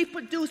to be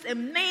reproduced,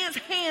 and man's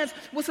hands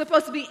were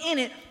supposed to be in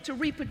it to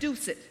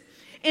reproduce it.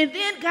 And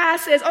then God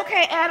says,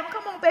 okay, Adam,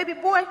 come on, baby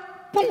boy.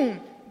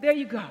 Boom. There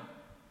you go.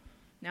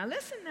 Now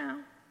listen now.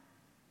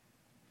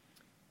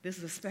 This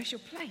is a special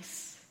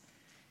place.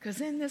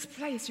 Because in this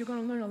place, you're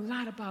going to learn a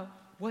lot about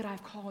what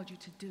I've called you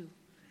to do.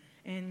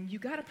 And you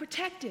got to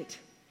protect it.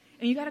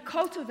 And you got to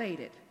cultivate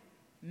it.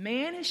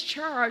 Man is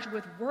charged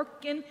with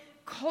working,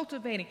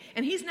 cultivating.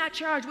 And he's not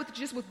charged with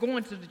just with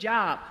going to the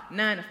job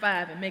 9 to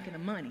 5 and making the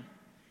money.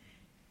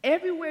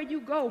 Everywhere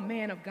you go,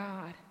 man of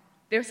God,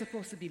 there's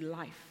supposed to be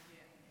life.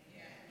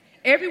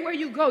 Everywhere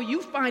you go,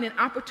 you find an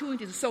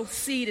opportunity to sow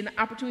seed, an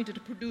opportunity to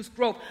produce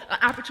growth, an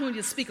opportunity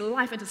to speak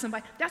life into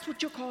somebody. That's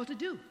what you're called to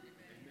do.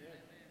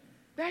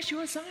 That's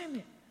your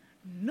assignment.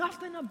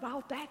 Nothing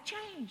about that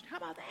changed. How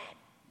about that?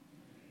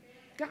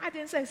 God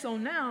didn't say, so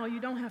now you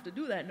don't have to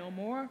do that no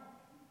more.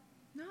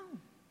 No.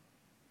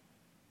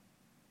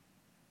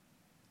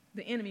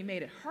 The enemy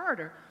made it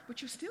harder,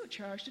 but you're still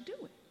charged to do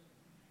it.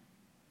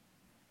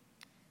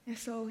 And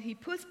so he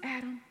puts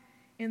Adam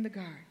in the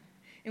garden.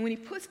 And when he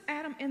puts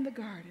Adam in the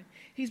garden,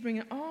 he's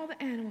bringing all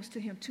the animals to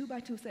him 2 by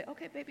 2. Say,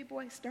 okay, baby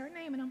boy, start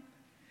naming them.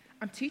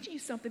 I'm teaching you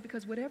something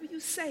because whatever you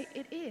say,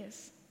 it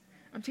is.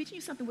 I'm teaching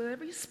you something.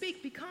 Whatever you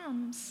speak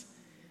becomes.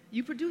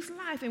 You produce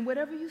life, and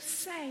whatever you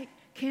say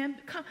can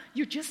become.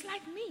 You're just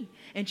like me.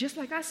 And just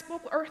like I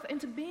spoke earth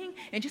into being,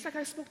 and just like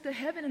I spoke to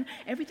heaven, and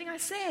everything I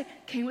said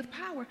came with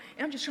power.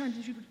 And I'm just trying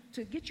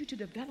to get you to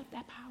develop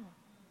that power.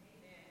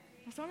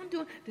 That's all I'm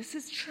doing. This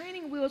is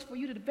training wheels for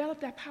you to develop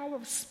that power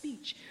of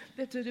speech,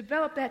 to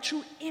develop that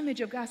true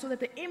image of God, so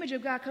that the image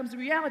of God comes the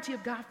reality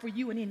of God for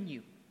you and in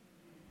you.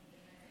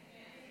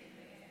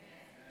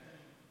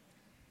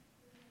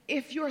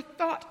 If your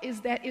thought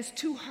is that it's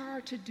too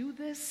hard to do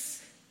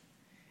this,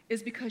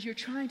 it's because you're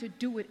trying to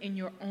do it in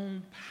your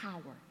own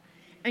power,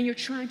 and you're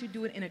trying to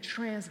do it in a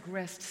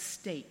transgressed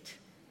state.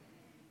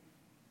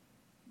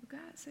 But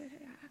God said,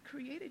 hey, I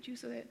created you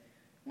so that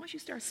once you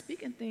start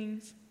speaking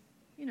things,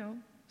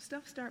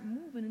 stuff start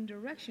moving in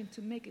direction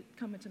to make it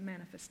come into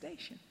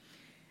manifestation.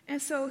 And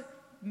so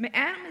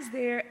Adam is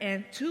there,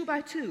 and 2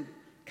 by 2,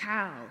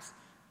 cows,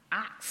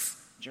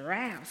 ox,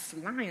 giraffes,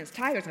 lions,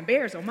 tigers, and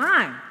bears, oh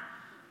my,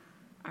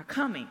 are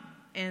coming.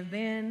 And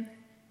then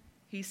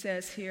he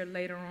says here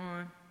later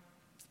on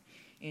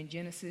in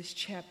Genesis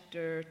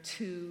chapter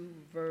 2,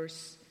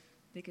 verse,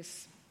 I think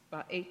it's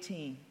about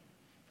 18.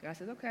 God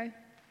says, okay,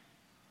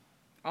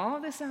 all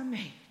this I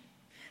made,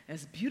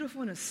 as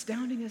beautiful and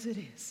astounding as it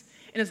is,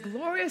 and as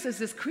glorious as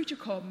this creature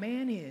called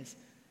man is,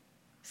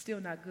 still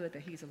not good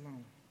that he's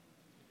alone.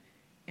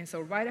 And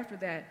so right after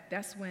that,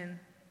 that's when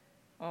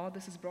all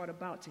this is brought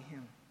about to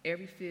him.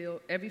 Every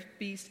field, every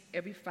beast,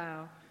 every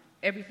fowl,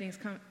 everything's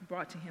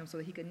brought to him so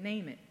that he could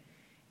name it.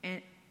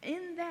 And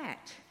in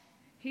that,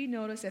 he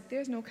noticed that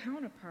there's no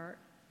counterpart.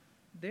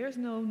 There's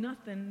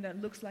nothing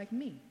that looks like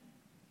me.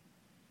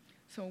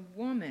 So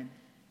woman,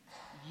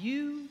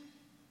 you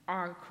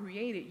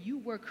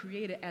were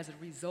created as a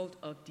result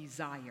of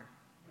desire.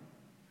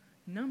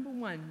 Number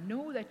one,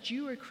 know that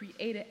you were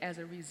created as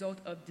a result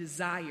of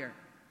desire.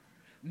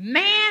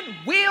 Man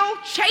will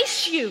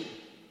chase you. Amen.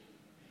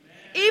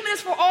 Even if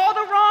for all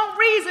the wrong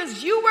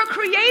reasons, you were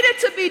created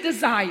to be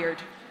desired.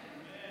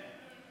 Amen.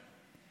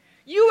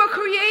 You were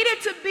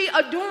created to be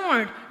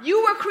adorned.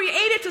 You were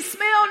created to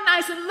smell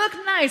nice and look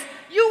nice.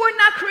 You were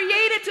not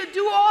created to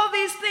do all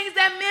these things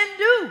that men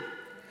do.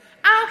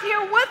 I don't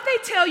care what they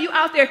tell you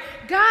out there.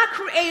 God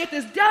created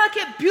this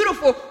delicate,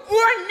 beautiful,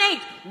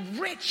 ornate,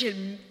 rich,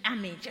 and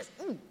just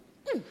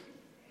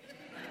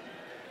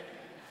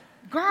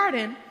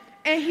garden,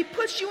 And he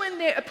puts you in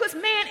there, puts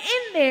man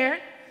in there,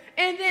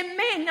 and then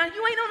man, now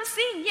you ain't on the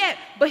scene yet,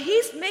 but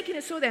he's making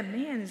it so that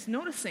man is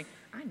noticing,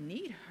 I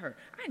need her.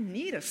 I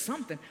need a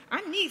something.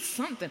 I need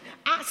something.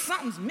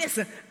 Something's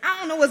missing. I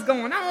don't know what's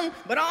going on,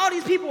 but all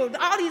these people,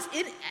 all these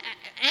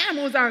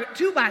animals are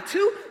 2 by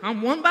 2.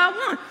 I'm 1 by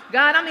 1.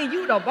 God, I mean,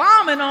 you the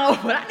bomb and all,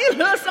 but I need a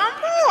little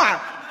something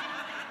more.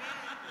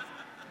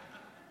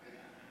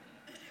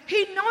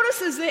 He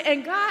notices it,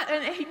 and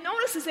he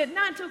notices it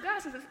not until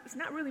God says it's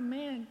not really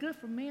good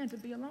for man to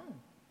be alone.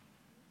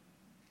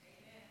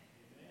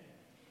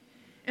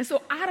 And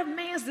so out of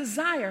man's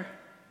desire,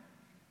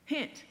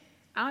 hint,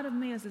 out of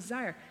man's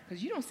desire,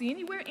 because you don't see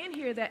anywhere in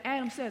here that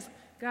Adam says,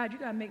 God, you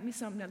got to make me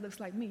something that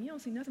looks like me. You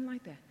don't see nothing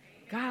like that.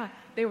 God,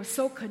 they were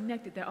so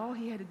connected that all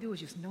he had to do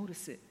was just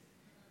notice it.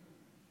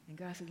 And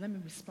God said, let me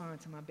respond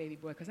to my baby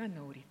boy because I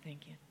know what he's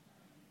thinking.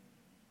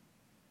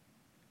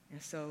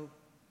 And so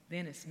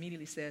then it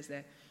immediately says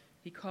that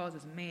he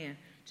causes man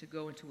to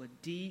go into a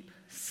deep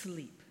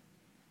sleep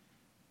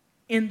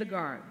in the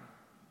garden.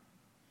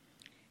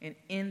 And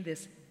in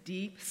this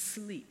deep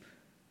sleep,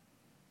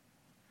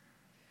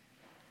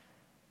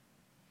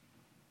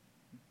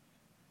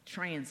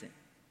 transient,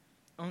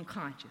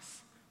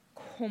 unconscious,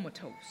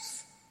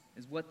 comatose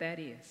is what that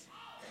is.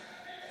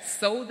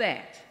 So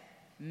that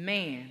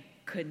man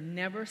could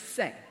never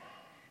say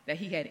that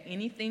he had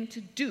anything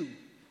to do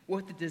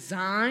with the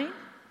design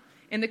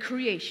and the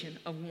creation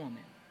of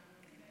woman.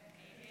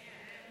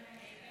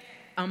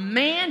 A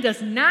man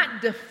does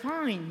not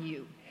define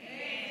you.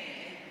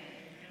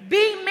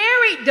 Being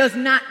married does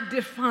not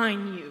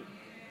define you.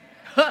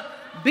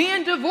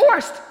 Being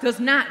divorced does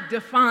not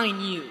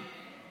define you.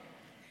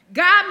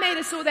 God made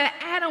it so that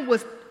Adam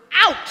was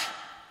out,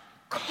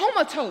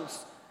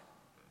 comatose.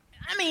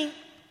 I mean,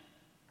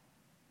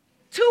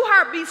 2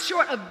 heartbeats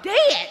short of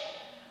dead.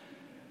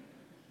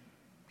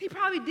 He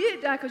probably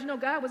did die because,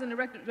 God was in the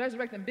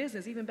resurrecting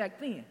business even back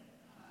then.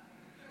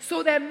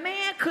 So that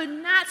man could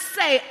not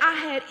say, I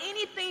had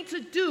anything to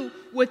do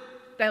with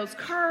those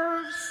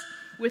curves,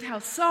 with how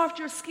soft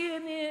your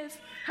skin is,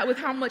 with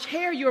how much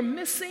hair you're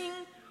missing,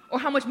 or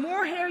how much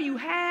more hair you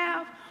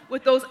have,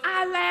 with those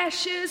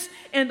eyelashes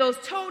and those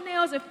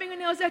toenails and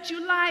fingernails that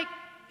you like.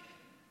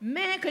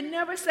 Man could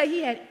never say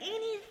he had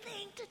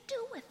anything to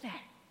do with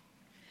that.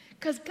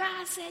 Because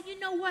God said, you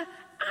know what?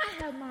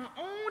 I have my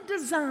own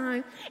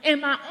design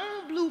and my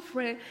own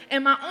blueprint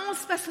and my own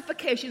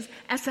specifications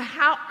as to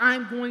how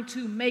I'm going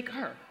to make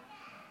her.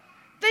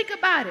 Think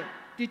about it.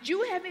 Did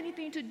you have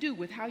anything to do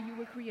with how you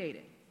were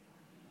created?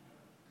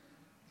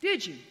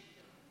 Did you?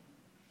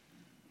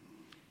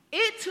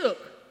 It took,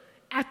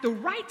 at the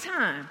right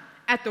time,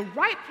 at the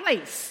right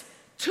place,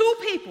 2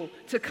 people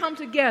to come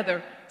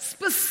together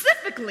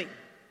specifically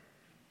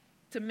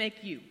to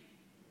make you.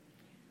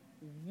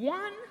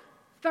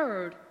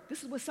 1/3,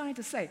 this is what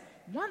scientists say,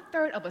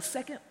 1/3 of a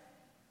second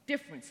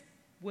difference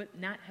would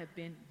not have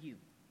been you.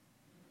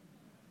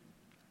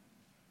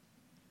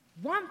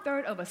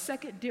 1/3 of a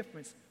second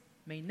difference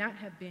may not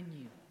have been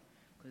you.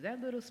 Because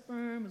that little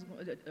sperm,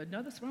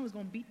 another sperm was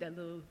going to beat that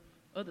little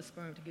other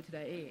sperm to get to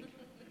that egg.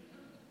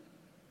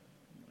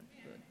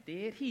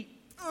 Dead heat.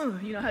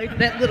 You know how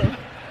that little...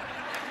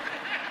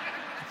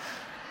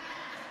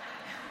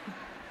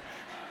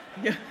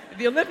 Yeah,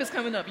 the Olympics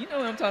coming up. You know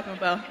what I'm talking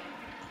about.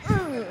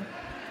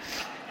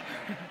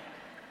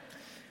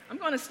 I'm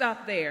going to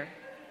stop there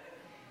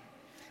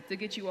to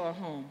get you all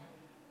home.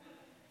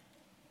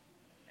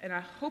 And I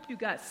hope you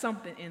got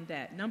something in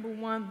that. Number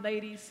 1,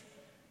 ladies,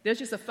 there's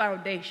just a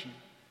foundation.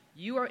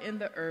 You are in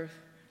the earth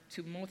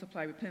to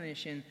multiply,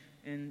 replenish, and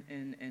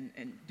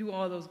do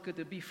all those good,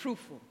 to be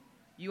fruitful.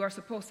 You are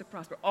supposed to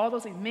prosper. All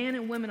those things, men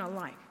and women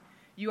alike.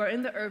 You are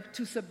in the earth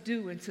to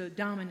subdue and to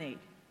dominate.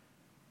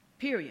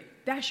 Period.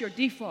 That's your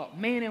default,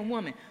 man and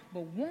woman.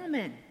 But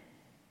woman,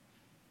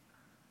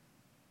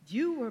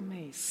 you were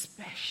made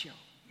special.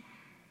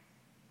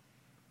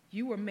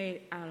 You were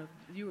made out of,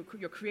 your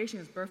creation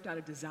is birthed out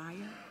of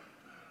desire.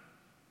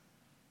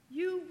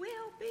 You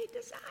will be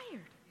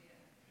desired.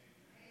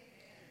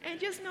 And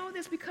just know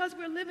this, because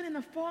we're living in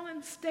a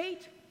fallen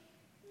state,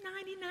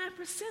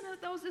 99%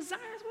 of those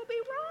desires will be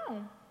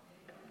wrong.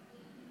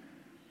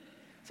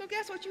 So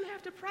guess what you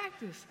have to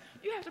practice?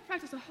 You have to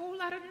practice a whole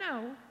lot of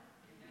no,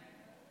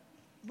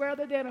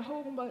 rather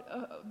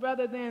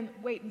than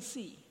wait and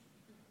see.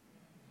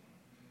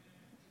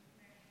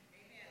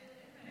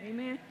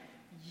 Amen.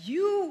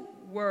 You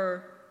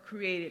were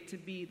created to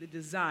be the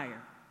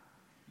desire.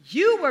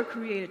 You were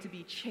created to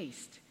be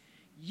chased.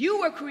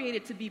 You were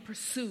created to be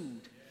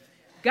pursued.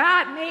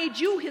 God made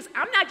you his.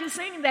 I'm not just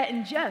saying that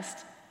in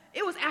jest.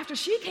 It was after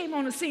she came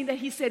on the scene that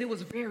he said it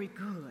was very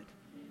good.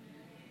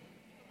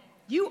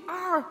 You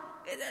are,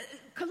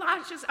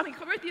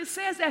 Corinthians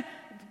says that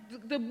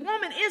the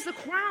woman is the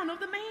crown of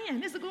the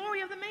man, is the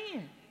glory of the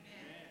man.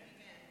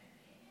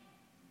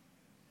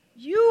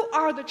 You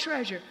are the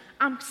treasure.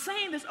 I'm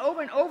saying this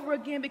over and over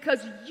again because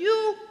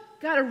you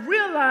got to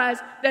realize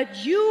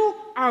that you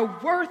are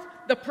worth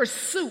the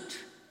pursuit.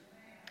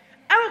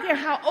 I don't care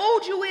how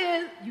old you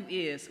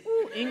is.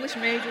 Ooh, English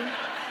major.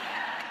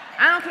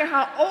 I don't care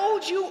how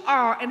old you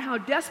are and how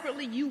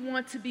desperately you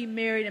want to be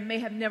married and may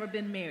have never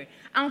been married.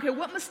 I don't care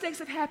what mistakes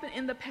have happened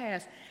in the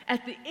past.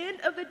 At the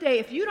end of the day,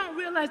 if you don't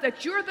realize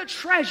that you're the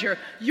treasure,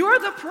 you're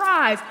the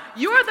prize,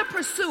 you're the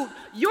pursuit,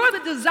 you're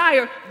the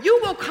desire, you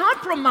will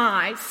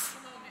compromise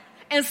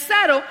and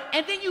settle,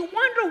 and then you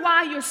wonder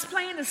why you're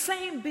playing the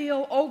same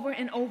bill over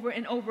and over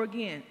and over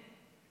again.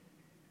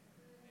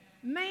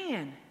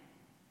 Man,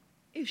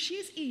 if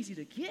she's easy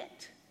to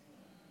get,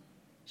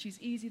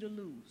 she's easy to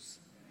lose.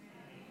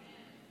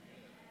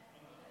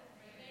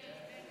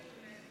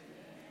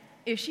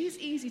 If she's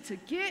easy to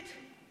get,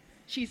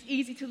 she's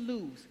easy to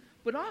lose.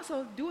 But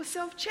also do a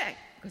self-check,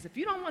 because if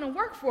you don't want to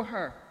work for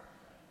her,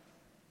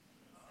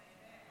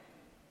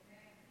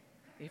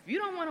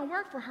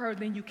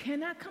 then you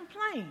cannot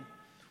complain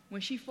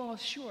when she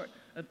falls short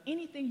of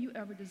anything you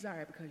ever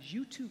desire, because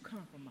you too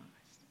compromised.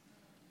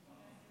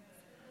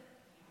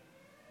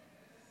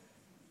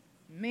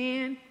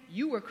 Man,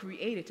 you were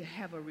created to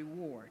have a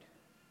reward.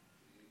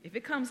 If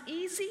it comes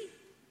easy,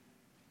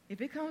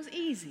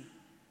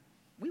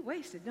 we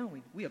waste it, don't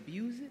we? We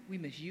abuse it, we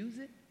misuse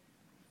it.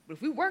 But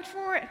if we worked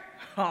for it,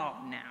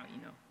 now,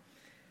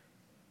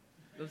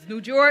 Those new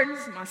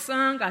Jordans, my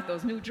son got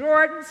those new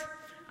Jordans.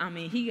 I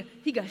mean, he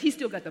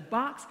still got the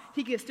box.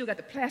 Still got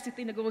the plastic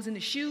thing that goes in the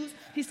shoes.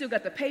 He still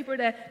got the paper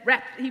that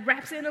he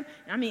wraps in them.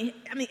 I mean,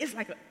 it's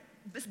like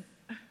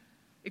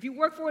if you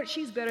work for it,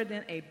 she's better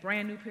than a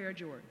brand new pair of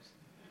Jordans.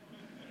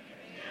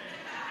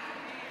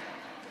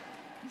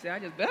 You say, I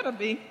just better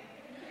be.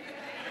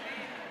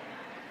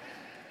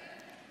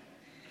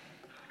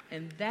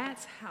 And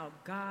that's how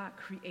God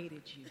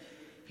created you.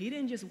 He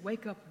didn't just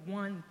wake up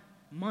one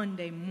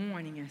Monday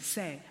morning and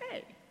say,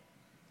 hey,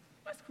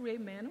 let's create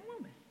man and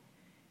woman.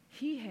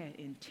 He had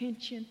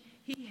intention.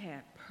 He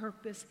had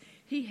purpose.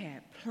 He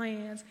had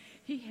plans.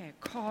 He had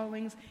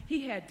callings.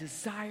 He had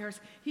desires.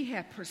 He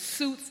had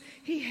pursuits.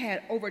 He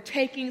had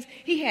overtakings.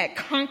 He had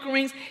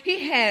conquerings.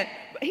 He had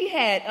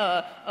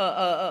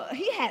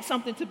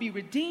something to be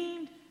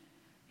redeemed.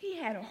 He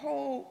had a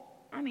whole,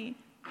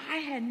 I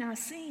had not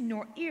seen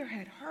nor ear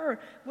had heard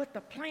what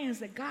the plans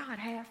that God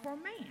had for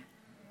man.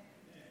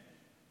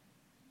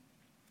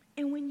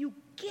 And when you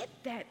get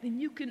that, then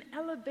you can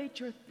elevate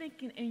your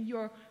thinking and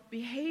your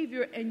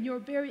behavior and your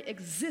very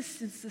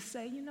existence to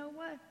say, you know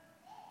what?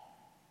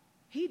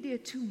 He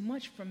did too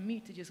much for me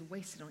to just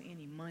waste it on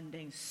any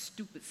mundane,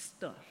 stupid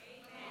stuff.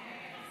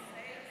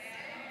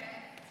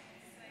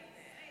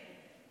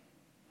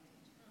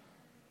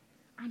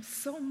 I'm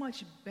so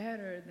much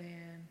better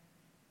than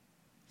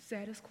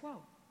status quo.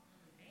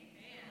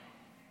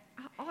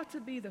 I ought to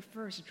be the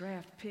first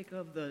draft pick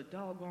of the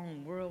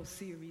doggone World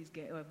Series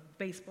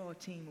baseball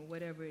team or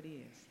whatever it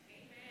is.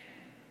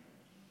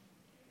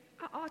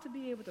 I ought to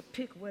be able to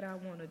pick what I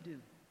want to do.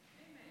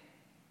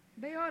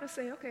 They ought to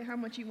say, okay, how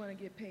much you want to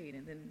get paid,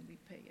 and then we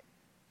pay it.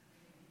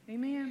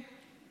 Amen?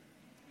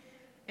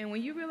 And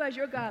when you realize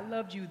your God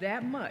loved you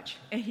that much,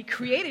 and he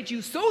created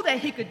you so that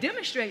he could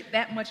demonstrate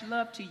that much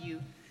love to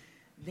you,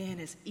 then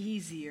it's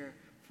easier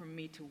for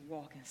me to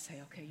walk and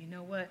say, okay, you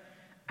know what?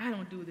 I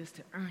don't do this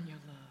to earn your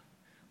love,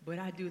 but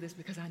I do this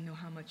because I know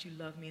how much you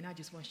love me, and I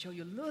just want to show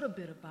you a little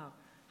bit about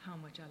how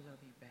much I love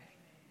you back.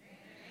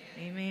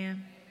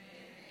 Amen?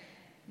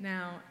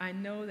 Now, I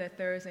know that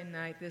Thursday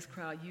night, this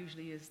crowd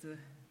usually is the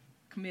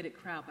committed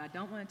crowd, but I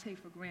don't want to take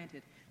for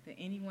granted that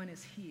anyone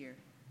is here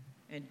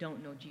and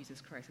don't know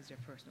Jesus Christ as their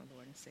personal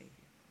Lord and Savior.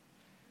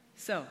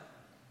 So,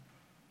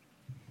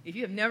 if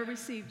you have never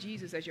received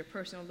Jesus as your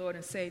personal Lord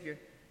and Savior,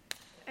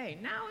 hey,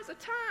 now is the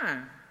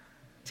time.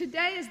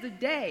 Today is the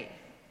day.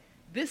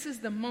 This is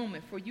the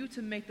moment for you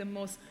to make the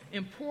most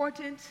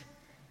important,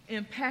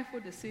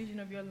 impactful decision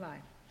of your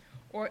life.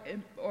 Or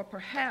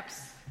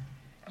perhaps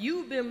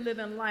you've been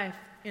living life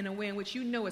in a way in which you know it's